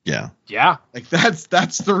people. Yeah. Like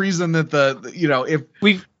that's the reason that if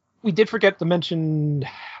we did forget to mention,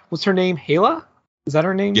 what's her name? Hayla? Is that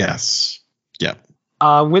her name? Yes. Yeah.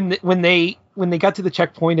 When they got to the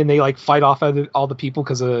checkpoint and they like fight off all the people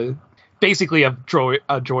because basically one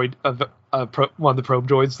of the probe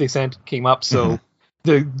droids they sent came up, so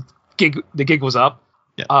the gig was up.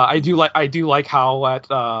 Yeah. I do like how at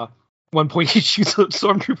one point he shoots a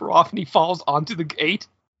stormtrooper off and he falls onto the gate.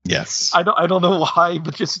 Yes. I don't know why,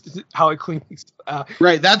 but just how it cleanly.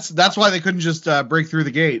 Right. That's why they couldn't just break through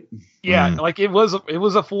the gate. Yeah, like it was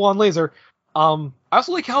a full on laser. I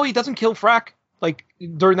also like how he doesn't kill Frack. Like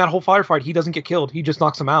during that whole firefight, he doesn't get killed. He just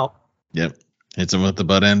knocks him out. Yep. Hits him with the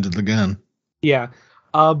butt end of the gun. Yeah.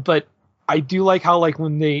 But I do like how like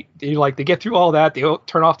when they get through all that, they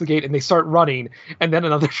turn off the gate and they start running, and then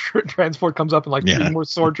another transport comes up and like 3 more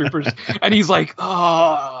sword troopers, and he's like,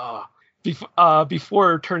 oh.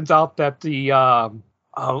 Before it turns out that the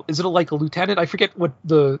is it like a lieutenant? I forget what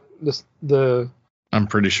the I'm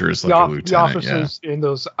pretty sure it's like a lieutenant. The officers in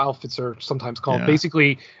those outfits are sometimes called.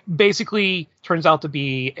 Yeah. Basically turns out to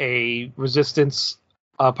be a resistance,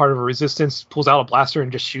 part of a resistance, pulls out a blaster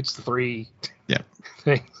and just shoots the 3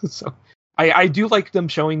 things. So I do like them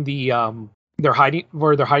showing the their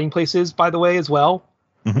hiding places, by the way, as well.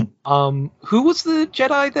 Mm-hmm. Who was the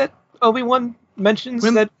Jedi that Obi-Wan mentions?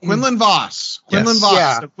 Quinlan Vos. Yes. Voss.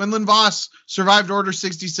 Yeah. So Quinlan Vos survived Order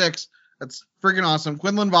 66. That's freaking awesome.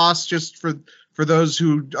 Quinlan Vos, just for those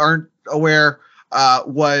who aren't aware,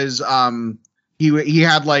 was he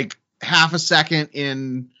had like half a second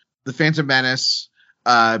in the Phantom Menace,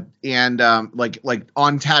 and like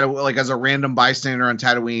on Tatooine, like as a random bystander on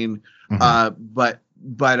Tatooine. Mm-hmm.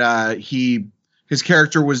 But his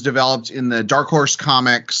character was developed in the Dark Horse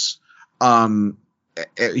comics.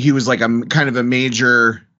 He was like a kind of a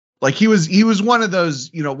major, like he was one of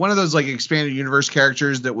those like expanded universe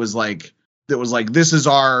characters that was like this is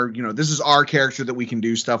our character that we can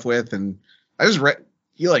do stuff with. And I just read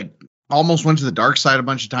he like almost went to the dark side a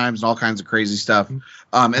bunch of times and all kinds of crazy stuff.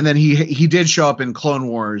 And then he did show up in Clone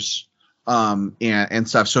Wars and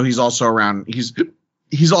stuff. So he's also around.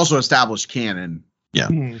 He's also established canon. Yeah.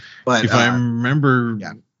 But if I remember,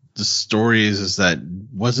 the story is that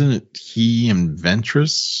wasn't it he and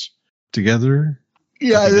Ventress together?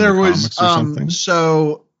 Yeah, there was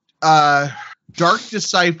so Dark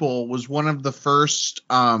Disciple was one of the first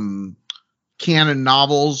canon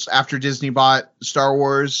novels after Disney bought Star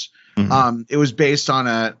Wars. Mm-hmm. It was based on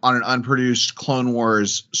an unproduced Clone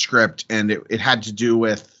Wars script, and it had to do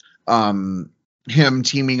with him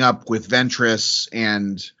teaming up with Ventress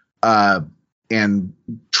and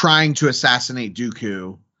trying to assassinate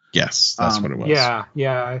Dooku. Yes, that's what it was.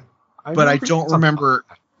 Yeah. But I don't remember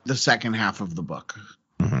the second half of the book.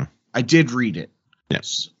 Mm-hmm. I did read it.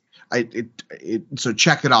 Yes. So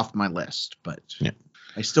check it off my list, but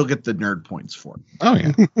I still get the nerd points for it. Oh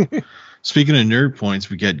yeah. Speaking of nerd points,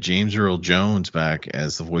 we get James Earl Jones back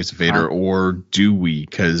as the voice of Vader, or do we?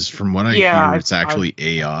 Because from what I hear, it's actually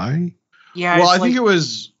AI. Yeah. Well, I think it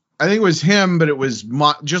was him, but it was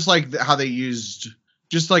just like how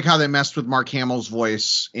they messed with Mark Hamill's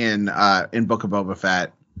voice in Book of Boba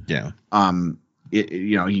Fett. Yeah.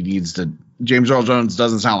 He needs to. James Earl Jones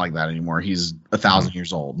doesn't sound like that anymore. He's 1,000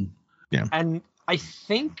 years old. Yeah. And I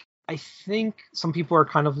think some people are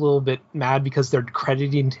kind of a little bit mad because they're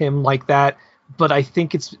crediting him like that. But I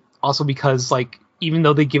think it's also because, like, even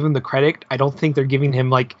though they give him the credit, I don't think they're giving him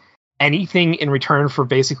like anything in return for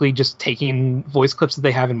basically just taking voice clips that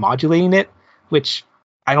they have and modulating it, which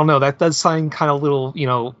I don't know. That does sound kind of little,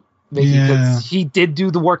 maybe because he did do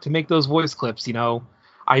the work to make those voice clips.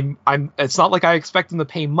 It's not like I expect them to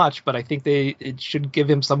pay much, but I think it should give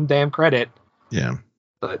him some damn credit. Yeah.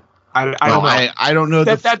 But I don't know. I don't know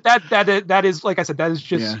that is, like I said, that is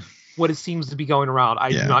just what it seems to be going around.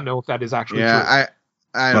 I do not know if that is actually true.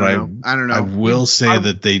 I don't know. I will say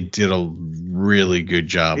that they did a really good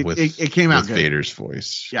job with it came out with good. Vader's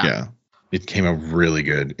voice. Yeah. It came out really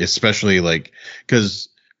good, especially like because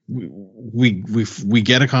we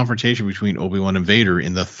get a confrontation between Obi-Wan and Vader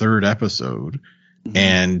in the 3rd episode. Mm-hmm.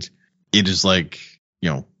 And it is like,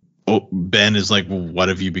 Ben is like, well, what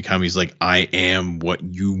have you become? He's like, I am what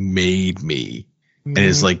you made me. Mm-hmm. And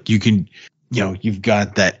it's like, you can, you've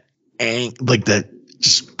got that, like that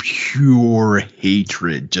just pure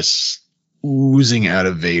hatred just oozing out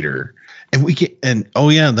of Vader. And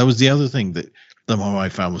that was the other thing that the moment I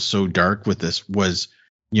found was so dark with this was,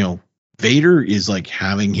 Vader is like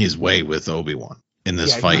having his way with Obi-Wan in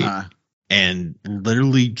this fight. Uh-huh. And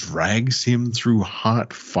literally drags him through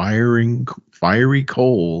hot, fiery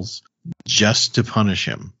coals just to punish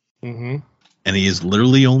him. Mm-hmm. And he is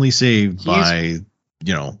literally only saved by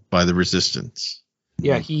the Resistance.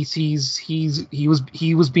 Yeah, he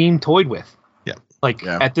was being toyed with. Yeah.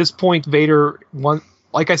 At this point, Vader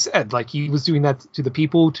like I said, like he was doing that to the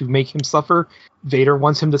people to make him suffer. Vader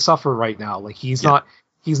wants him to suffer right now. Like he's not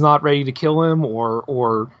ready to kill him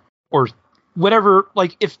or whatever.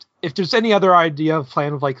 Like if there's any other idea of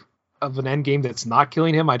plan of an end game that's not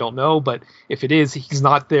killing him, I don't know. But if it is, he's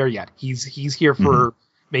not there yet. He's here for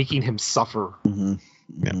making him suffer.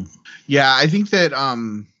 Mm-hmm. Yeah, I think that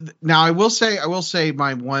now I will say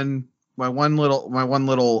my one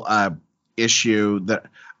little issue that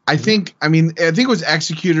I think it was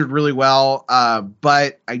executed really well,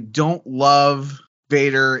 but I don't love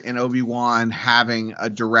Vader and Obi-Wan having a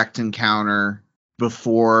direct encounter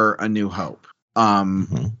before A New Hope.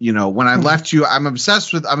 You know, when I left you, I'm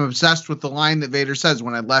obsessed with the line that Vader says,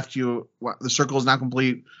 when I left you, the circle is not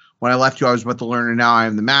complete. When I left you, I was but the learner. Now I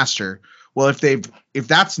am the master. Well, if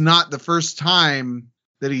that's not the first time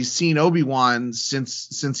that he's seen Obi-Wan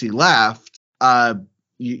since he left,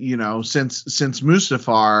 you know, since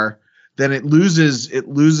Mustafar, then it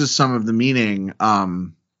loses some of the meaning.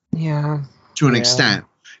 To an extent.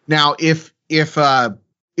 Now, if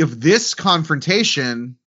this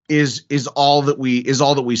confrontation is all that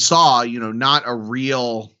we saw, you know, not a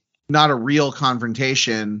real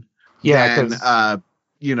confrontation, then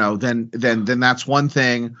you know, then that's one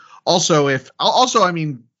thing. Also, I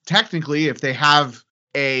mean, technically, if they have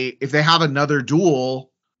another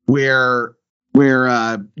duel where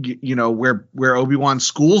Obi-Wan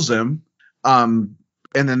schools him, and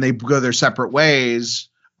then they go their separate ways,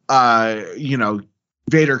 you know,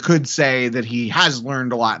 Vader could say that he has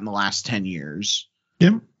learned a lot in the last 10 years.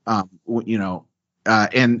 Yeah. You know,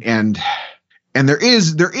 and there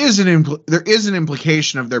is an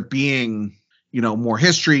implication of there being, you know, more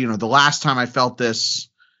history. You know, the last time I felt this,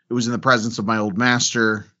 it was in the presence of my old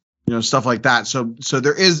master, you know, stuff like that. So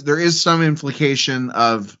there is some implication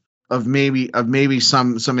of maybe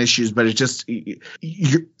some issues, but it just,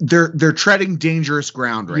 they're treading dangerous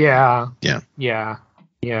ground right now. Yeah.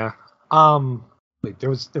 Wait,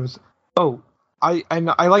 there was. Oh, I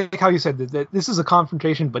like how you said that this is a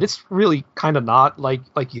confrontation, but it's really kind of not, like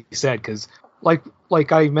you said, because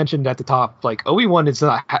like I mentioned at the top, like Obi-Wan is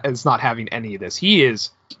not having any of this. You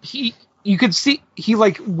could see he,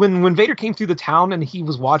 like, when Vader came through the town and he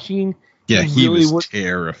was watching. Yeah, he really was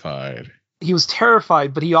terrified. He was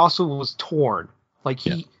terrified, but he also was torn. Like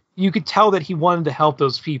you could tell that he wanted to help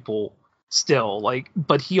those people still. Like,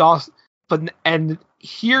 but he also. And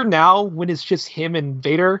here now, when it's just him and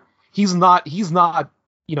Vader, he's not, you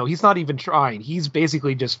know, he's not even trying. He's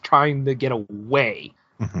basically just trying to get away.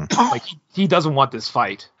 Like he doesn't want this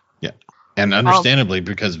fight. Yeah. And understandably,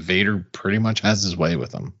 because Vader pretty much has his way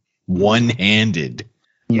with him. One-handed.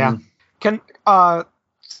 Yeah. Can I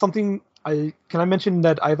mention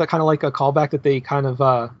that I kind of like a callback that they kind of,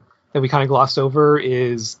 that we kind of glossed over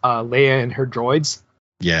is Leia and her droids.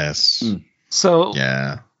 Yes. So.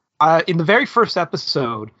 Yeah. In the very first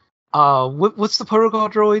episode, what's the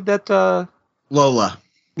protocol droid that Lola?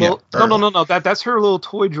 No. That's her little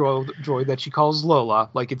toy droid that she calls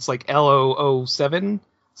Lola. Like it's like L007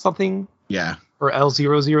 something. Yeah. Or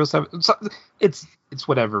L007. So it's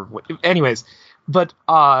whatever. Anyways, but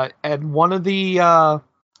at one of the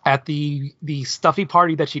at the stuffy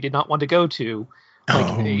party that she did not want to go to, like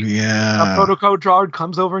a protocol droid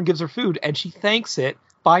comes over and gives her food, and she thanks it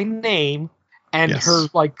by name. And her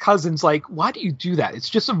like cousin's like, why do you do that? It's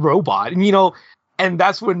just a robot. And, you know, and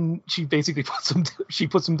that's when she basically puts him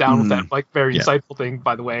down with that, like, very insightful thing,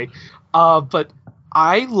 by the way. But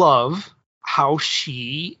I love how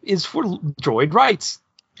she is for droid rights.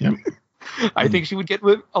 Yep. I think she would get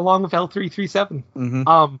along with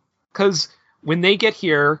L337. Because when they get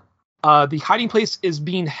here, the hiding place is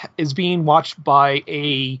being watched by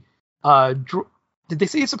a did they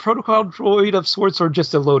say it's a protocol droid of sorts or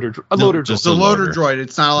just a loader droid? Just a loader droid.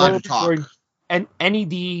 It's not allowed to talk. Droid. And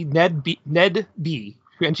Ned B.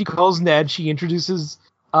 And she calls Ned. She introduces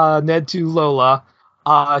Ned to Lola.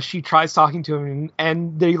 She tries talking to him,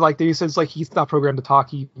 and they says like he's not programmed to talk.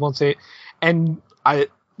 He won't say it. And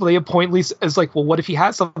Leia pointedly is like, well, what if he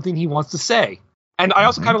has something he wants to say? And I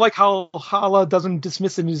also kind of like how Hala doesn't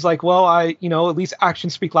dismiss him. He's like, well, at least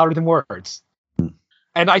actions speak louder than words.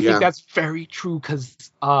 And I think that's very true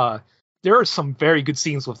because there are some very good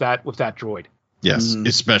scenes with that droid. Yes,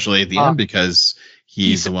 especially at the end because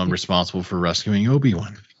he's the one responsible for rescuing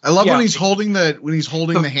Obi-Wan. I love when he's holding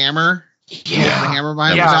the hammer. Yeah, the hammer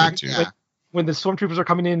behind his back. Yeah. When the stormtroopers are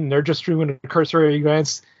coming in and they're just doing a cursory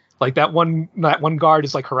glance, like that one guard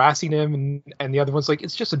is like harassing him, and the other one's like,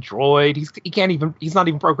 it's just a droid. He's not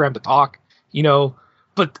even programmed to talk, you know.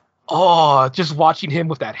 But just watching him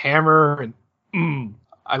with that hammer and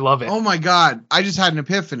I love it. Oh my god, I just had an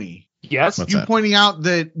epiphany. Yes, What's you that? Pointing out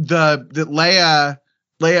that Leia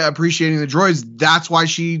appreciating the droids. That's why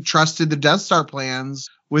she trusted the Death Star plans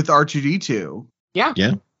with R2D2. Yeah.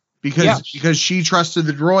 Because she trusted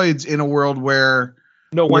the droids in a world where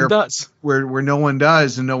no one does. Where no one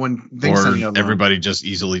does, and no one thinks any of them. Everybody just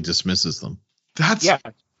easily dismisses them. It's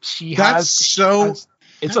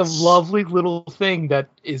a lovely little thing that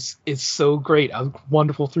is so great. A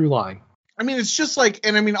wonderful through line. I mean, it's just like,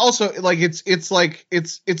 and I mean, also like it's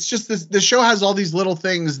just this. The show has all these little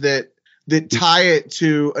things that tie it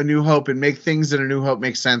to A New Hope and make things in A New Hope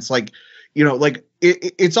make sense. Like, you know, like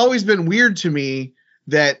it's always been weird to me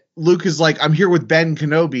that Luke is like, I'm here with Ben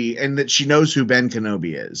Kenobi, and that she knows who Ben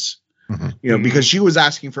Kenobi is, you know, because she was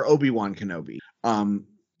asking for Obi-Wan Kenobi.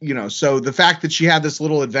 You know, so the fact that she had this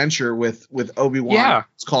little adventure with Obi-Wan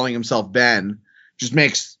calling himself Ben just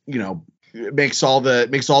makes, you know, it makes all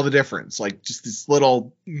the difference. Like just this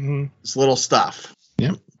little stuff.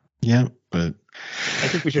 Yeah, but I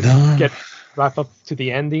think we should wrap up to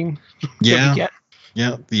the ending. Yeah,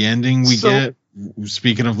 the ending we get.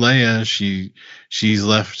 Speaking of Leia, she's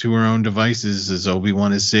left to her own devices as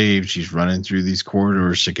Obi-Wan is saved. She's running through these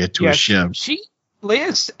corridors to get to a ship.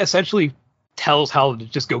 Leia essentially tells Hal to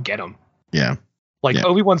just go get him. Yeah.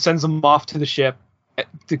 Obi-Wan sends him off to the ship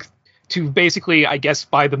to basically, I guess,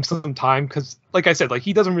 buy them some time, because, like I said, like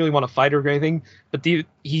he doesn't really want to fight or anything, but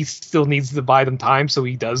he still needs to buy them time, so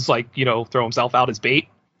he does, like, you know, throw himself out as bait.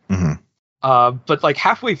 But like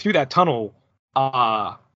halfway through that tunnel,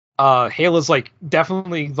 Hayla's like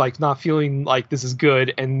definitely like not feeling like this is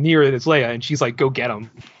good, and near it is Leia, and she's like, "Go get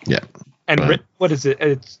him." Yeah. And what is it?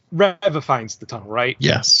 It's Reva finds the tunnel, right?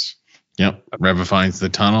 Yes. Yep. Reva finds the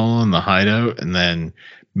tunnel and the hideout, and then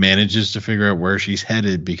manages to figure out where she's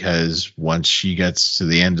headed, because once she gets to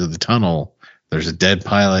the end of the tunnel, there's a dead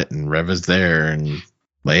pilot, and Reva's there, and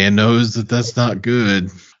Leia knows that that's not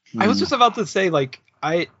good. I was just about to say, like,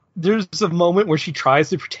 there's a moment where she tries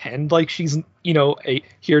to pretend like she's, you know,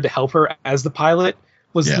 here to help her as the pilot.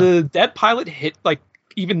 Was the dead pilot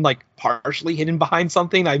even partially hidden behind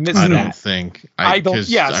something? I missed that. I don't think. I'm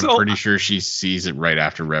so pretty sure she sees it right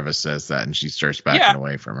after Reva says that, and she starts backing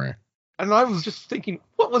away from her. And I was just thinking,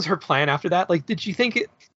 what was her plan after that? Like, did she think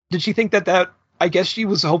that I guess she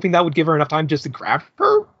was hoping that would give her enough time just to grab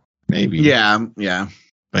her? Maybe. Yeah.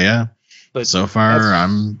 But so far,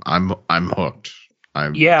 I'm hooked.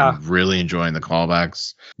 I'm really enjoying the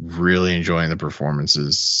callbacks, really enjoying the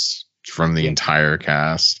performances from the entire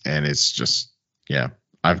cast, and it's just,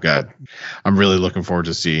 I'm really looking forward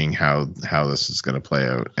to seeing how this is going to play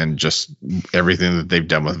out, and just everything that they've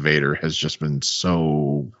done with Vader has just been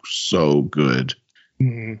so good.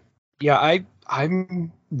 Mm-hmm. Yeah,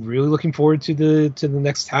 I'm really looking forward to the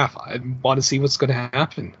next half. I want to see what's going to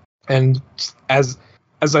happen, and as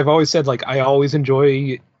I've always said, like, I always enjoy,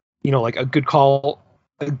 you know, like a good call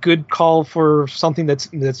for something that's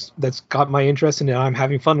got my interest and I'm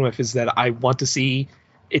having fun with, is that I want to see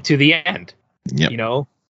it to the end. Yep. You know,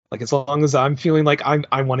 like, as long as I'm feeling like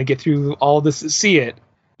I want to get through all this to see it,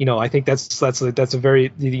 you know, I think that's a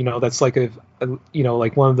very, you know, that's like a you know,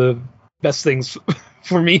 like one of the best things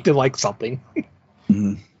for me to like something.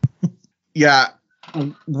 Yeah.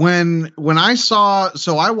 When I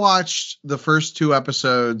watched the first 2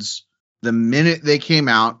 episodes the minute they came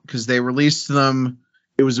out, because they released them.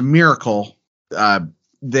 It was a miracle.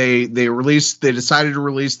 They decided to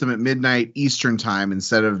release them at midnight Eastern time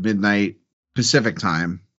instead of midnight Pacific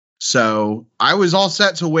time. So I was all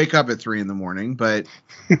set to wake up at 3 a.m, but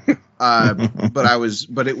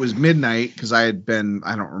it was midnight, because I don't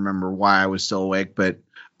remember why I was still awake, but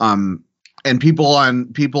and people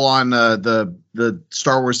on the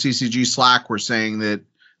Star Wars CCG Slack were saying that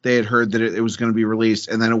they had heard that it was going to be released,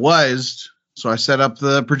 and then it was. So I set up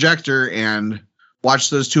the projector and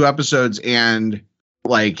watched those 2 episodes, and,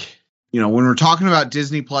 like, you know, when we're talking about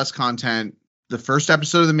Disney Plus content, the first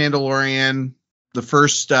episode of The Mandalorian, the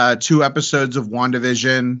first 2 episodes of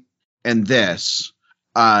WandaVision, and this,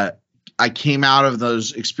 I came out of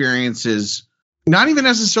those experiences, not even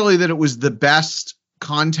necessarily that it was the best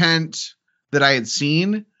content that I had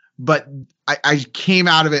seen, but I came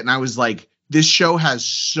out of it and I was like, this show has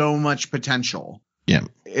so much potential. Yeah,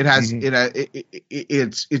 it has. It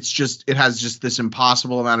has just this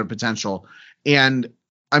impossible amount of potential. And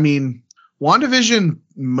I mean, WandaVision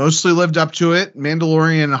mostly lived up to it.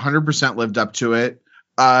 Mandalorian 100% lived up to it.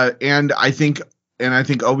 And I think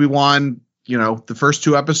Obi-Wan, you know, the first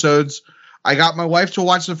 2 episodes, I got my wife to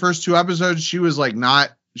watch the first 2 episodes. She was like, I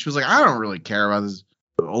don't really care about this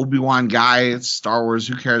Obi-Wan guy. It's Star Wars.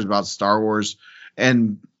 Who cares about Star Wars?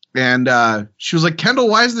 And she was like, Kendall,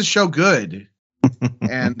 why is the show good?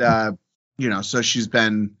 And you know, so she's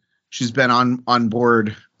been on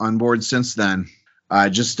board since then.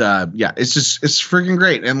 It's freaking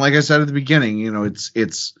great. And like I said at the beginning, you know,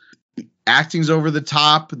 it's acting's over the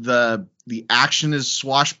top. The action is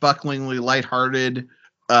swashbucklingly lighthearted.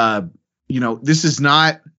 You know, this is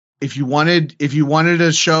not, if you wanted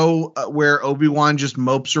a show where Obi-Wan just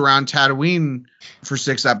mopes around Tatooine for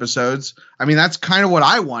 6 episodes, I mean, that's kind of what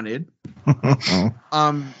I wanted.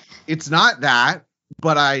 It's not that,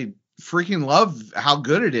 but I freaking love how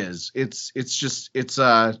good it is. It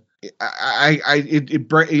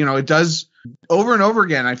does over and over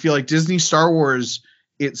again, I feel like Disney Star Wars,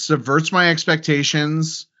 it subverts my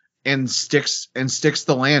expectations and sticks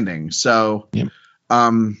the landing. So, Yep.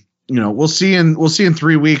 We'll see in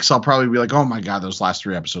 3 weeks. I'll probably be like, oh my God, those last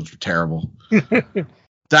 3 episodes were terrible.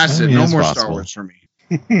 That's it. No more Star Wars for me.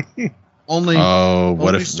 Only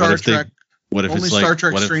Star Trek. What if only it's Star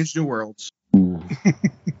Trek Strange New Worlds?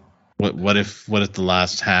 What if the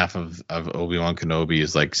last half of Obi-Wan Kenobi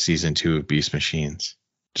is like season 2 of Beast Machines?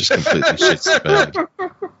 Just completely shits the bed.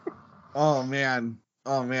 Oh man.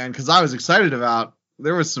 Because I was excited about.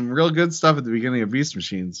 There was some real good stuff at the beginning of Beast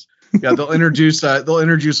Machines. Yeah, they'll introduce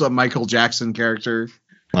a Michael Jackson character.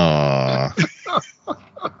 Aww.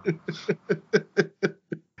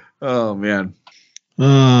 Oh man.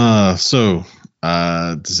 So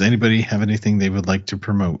does anybody have anything they would like to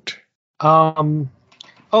promote? Oh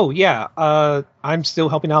yeah. I'm still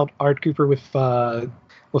helping out Art Cooper with a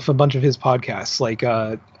bunch of his podcasts, like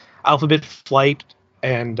Alphabet Flight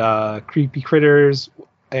and Creepy Critters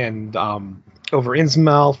and over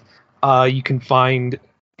Innsmouth. You can find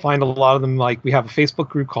a lot of them. Like, we have a Facebook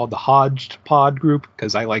group called the Hodged Pod group,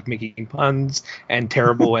 because I like making puns and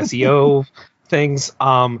terrible SEO things.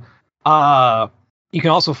 You can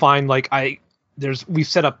also find we've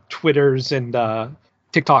set up Twitters and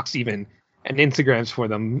TikToks even, and Instagrams for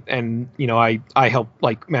them, and I help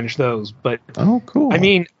manage those. But oh, cool. I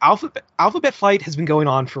mean, Alphabet Flight has been going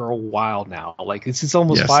on for a while now. Like, this is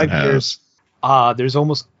almost 5 years. There's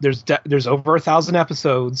over 1,000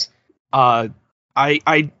 episodes. I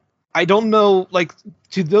don't know,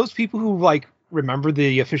 to those people who remember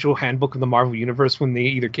the official handbook of the Marvel Universe when they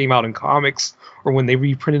either came out in comics or when they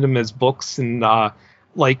reprinted them as books, and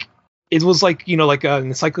it was an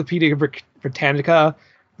Encyclopedia Britannica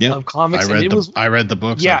of comics. I read the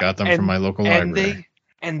books. Yeah, I got them from my local library.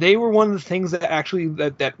 And they were one of the things that actually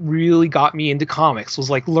that really got me into comics,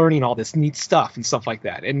 was learning all this neat stuff and stuff like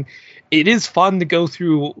that. And it is fun to go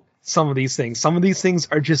through some of these things. Some of these things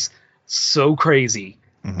are just so crazy.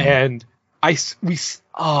 Mm-hmm. And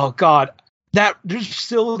oh God, that there's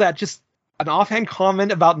still that just an offhand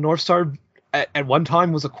comment about Northstar at one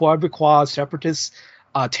time was a Quebecois separatist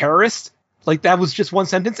terrorist. That was just one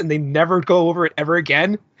sentence, and they never go over it ever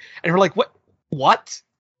again. And we're like, what?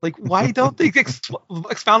 Why don't they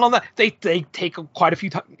expound on that? They take quite a few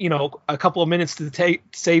a couple of minutes to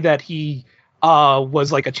say that he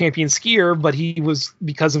was a champion skier, but he was,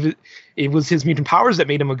 because of it was his mutant powers that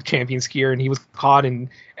made him a champion skier, and he was caught and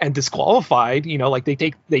disqualified. They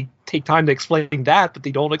take time to explain that, but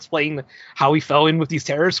they don't explain how he fell in with these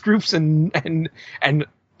terrorist groups, and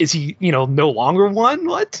is he no longer one?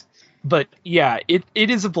 What? But yeah, it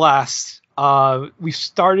is a blast. We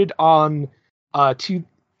started on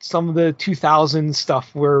some of the 2000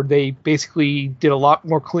 stuff where they basically did a lot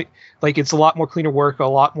more it's a lot more cleaner work, a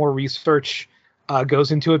lot more research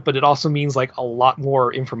goes into it, but it also means a lot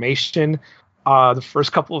more information. The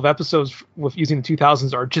first couple of episodes with using the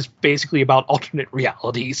 2000s are just basically about alternate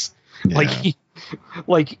realities. Yeah.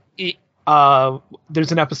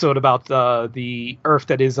 There's an episode about the Earth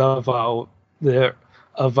that is of the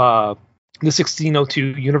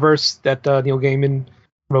 1602 universe that Neil Gaiman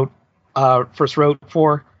first wrote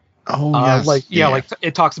for. Oh, yes.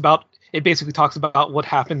 It basically talks about what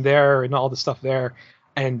happened there and all the stuff there.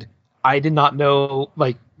 And I did not know,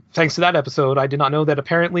 thanks to that episode, I did not know that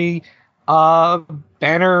apparently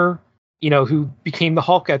Banner, who became the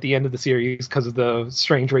Hulk at the end of the series because of the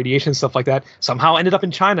strange radiation and stuff like that, somehow ended up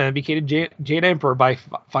in China and became Jade Emperor by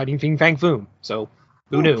fighting Fin Fang Foom. So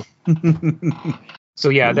who knew? So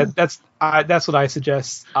yeah, that's what I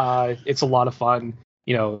suggest. It's a lot of fun,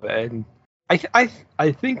 and I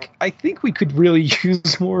think we could really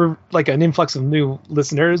use more an influx of new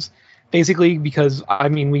listeners, basically, because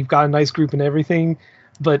we've got a nice group and everything,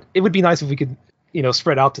 but it would be nice if we could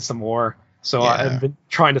spread out to some more. So yeah. I've been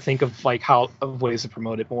trying to think of ways to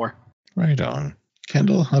promote it more. Right on.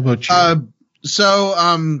 Kendall, how about you?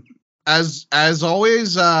 As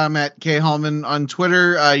always, I'm at K Hallman on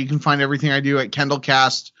Twitter. You can find everything I do at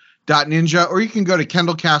kendallcast.ninja, or you can go to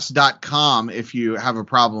kendallcast.com if you have a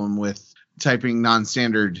problem with typing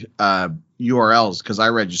non-standard URLs, because I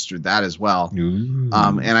registered that as well. And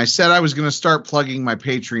I said I was going to start plugging my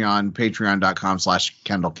Patreon,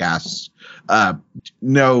 patreon.com/KendallCasts.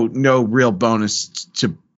 No real bonus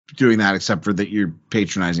to doing that, except for that you're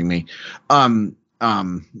patronizing me. Yeah,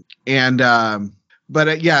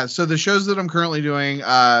 so the shows that I'm currently doing,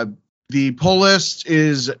 the pull list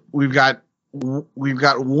is we've got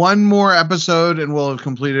one more episode and we'll have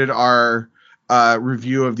completed our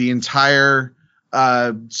review of the entire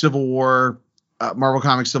Civil War, Marvel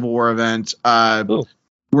Comics Civil War event.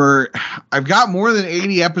 I've got more than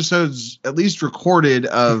 80 episodes at least recorded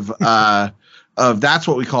of That's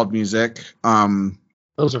What We Called Music.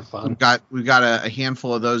 Those are fun. We've got a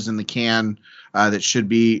handful of those in the can that should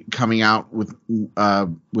be coming out with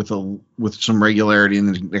some regularity in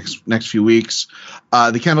the next few weeks.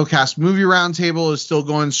 The Kendallcast Movie Roundtable is still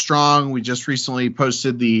going strong. We just recently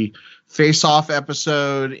posted the Face Off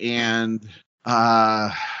episode, and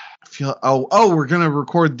we're gonna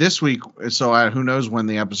record this week. So who knows when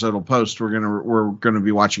the episode will post? We're gonna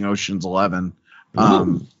be watching Ocean's 11,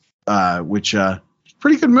 which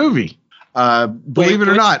pretty good movie. Believe it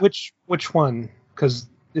or not. Which one? Because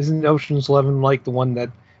isn't Ocean's 11 like the one that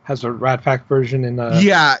has a Rat Pack version?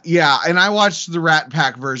 Yeah. And I watched the Rat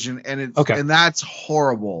Pack version, and and that's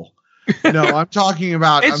horrible. No, I'm talking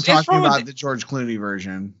about the George Clooney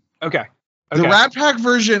version. Okay. The Rat Pack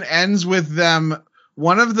version ends with them.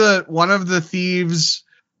 One of the thieves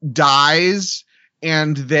dies,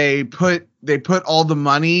 and they put all the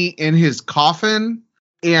money in his coffin,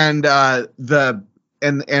 and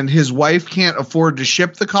and his wife can't afford to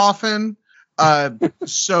ship the coffin,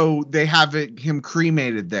 so they have him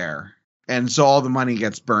cremated there, and so all the money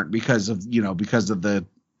gets burnt because of the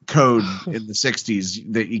code in the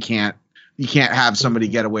 60s that you can't have somebody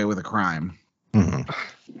get away with a crime. Mm-hmm.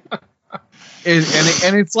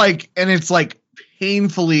 and it's like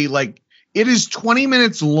painfully, like, it is 20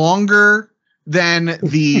 minutes longer than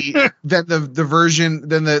the version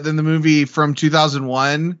than the movie from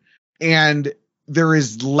 2001, and there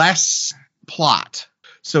is less plot.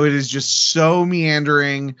 So it is just so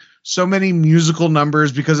meandering, so many musical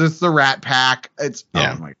numbers because it's the Rat Pack. Oh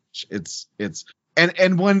my gosh. It's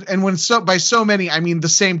and when by so many, I mean the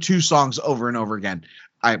same two songs over and over again.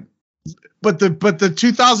 But the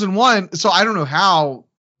 2001, so I don't know how,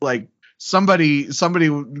 like, somebody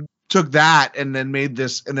took that and then made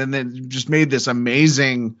this, and then just made this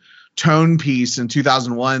amazing tone piece in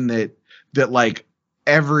 2001 that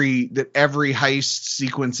every heist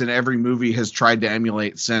sequence in every movie has tried to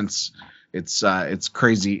emulate since. It's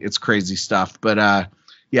crazy stuff. But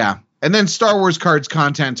yeah, and then Star Wars cards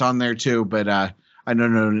content on there too. But I know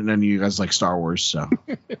none of you guys like Star Wars, so.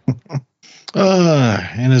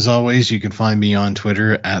 And as always, you can find me on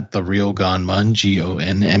Twitter at TheRealGonMun,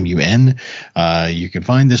 GONMUN. You can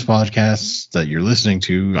find this podcast that you're listening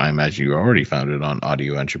to. I imagine you already found it on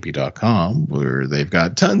audioentropy.com, where they've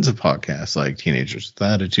got tons of podcasts like Teenagers with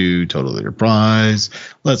Attitude, Total Enterprise,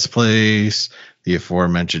 Let's Plays, the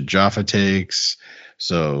aforementioned Jaffa Takes.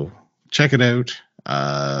 So check it out.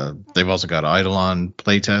 They've also got Eidolon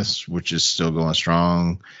Playtests, which is still going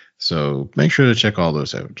strong. So make sure to check all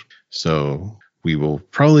those out. So we will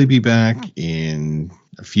probably be back in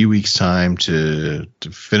a few weeks' time to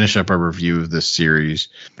finish up our review of this series.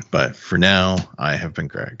 But for now, I have been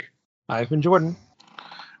Greg. I've been Jordan.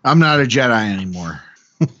 I'm not a Jedi anymore.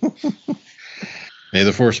 May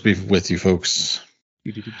the Force be with you, folks.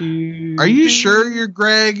 Are you sure you're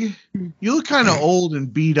Greg? You look kind of old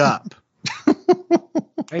and beat up.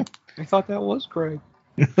 I thought that was Greg.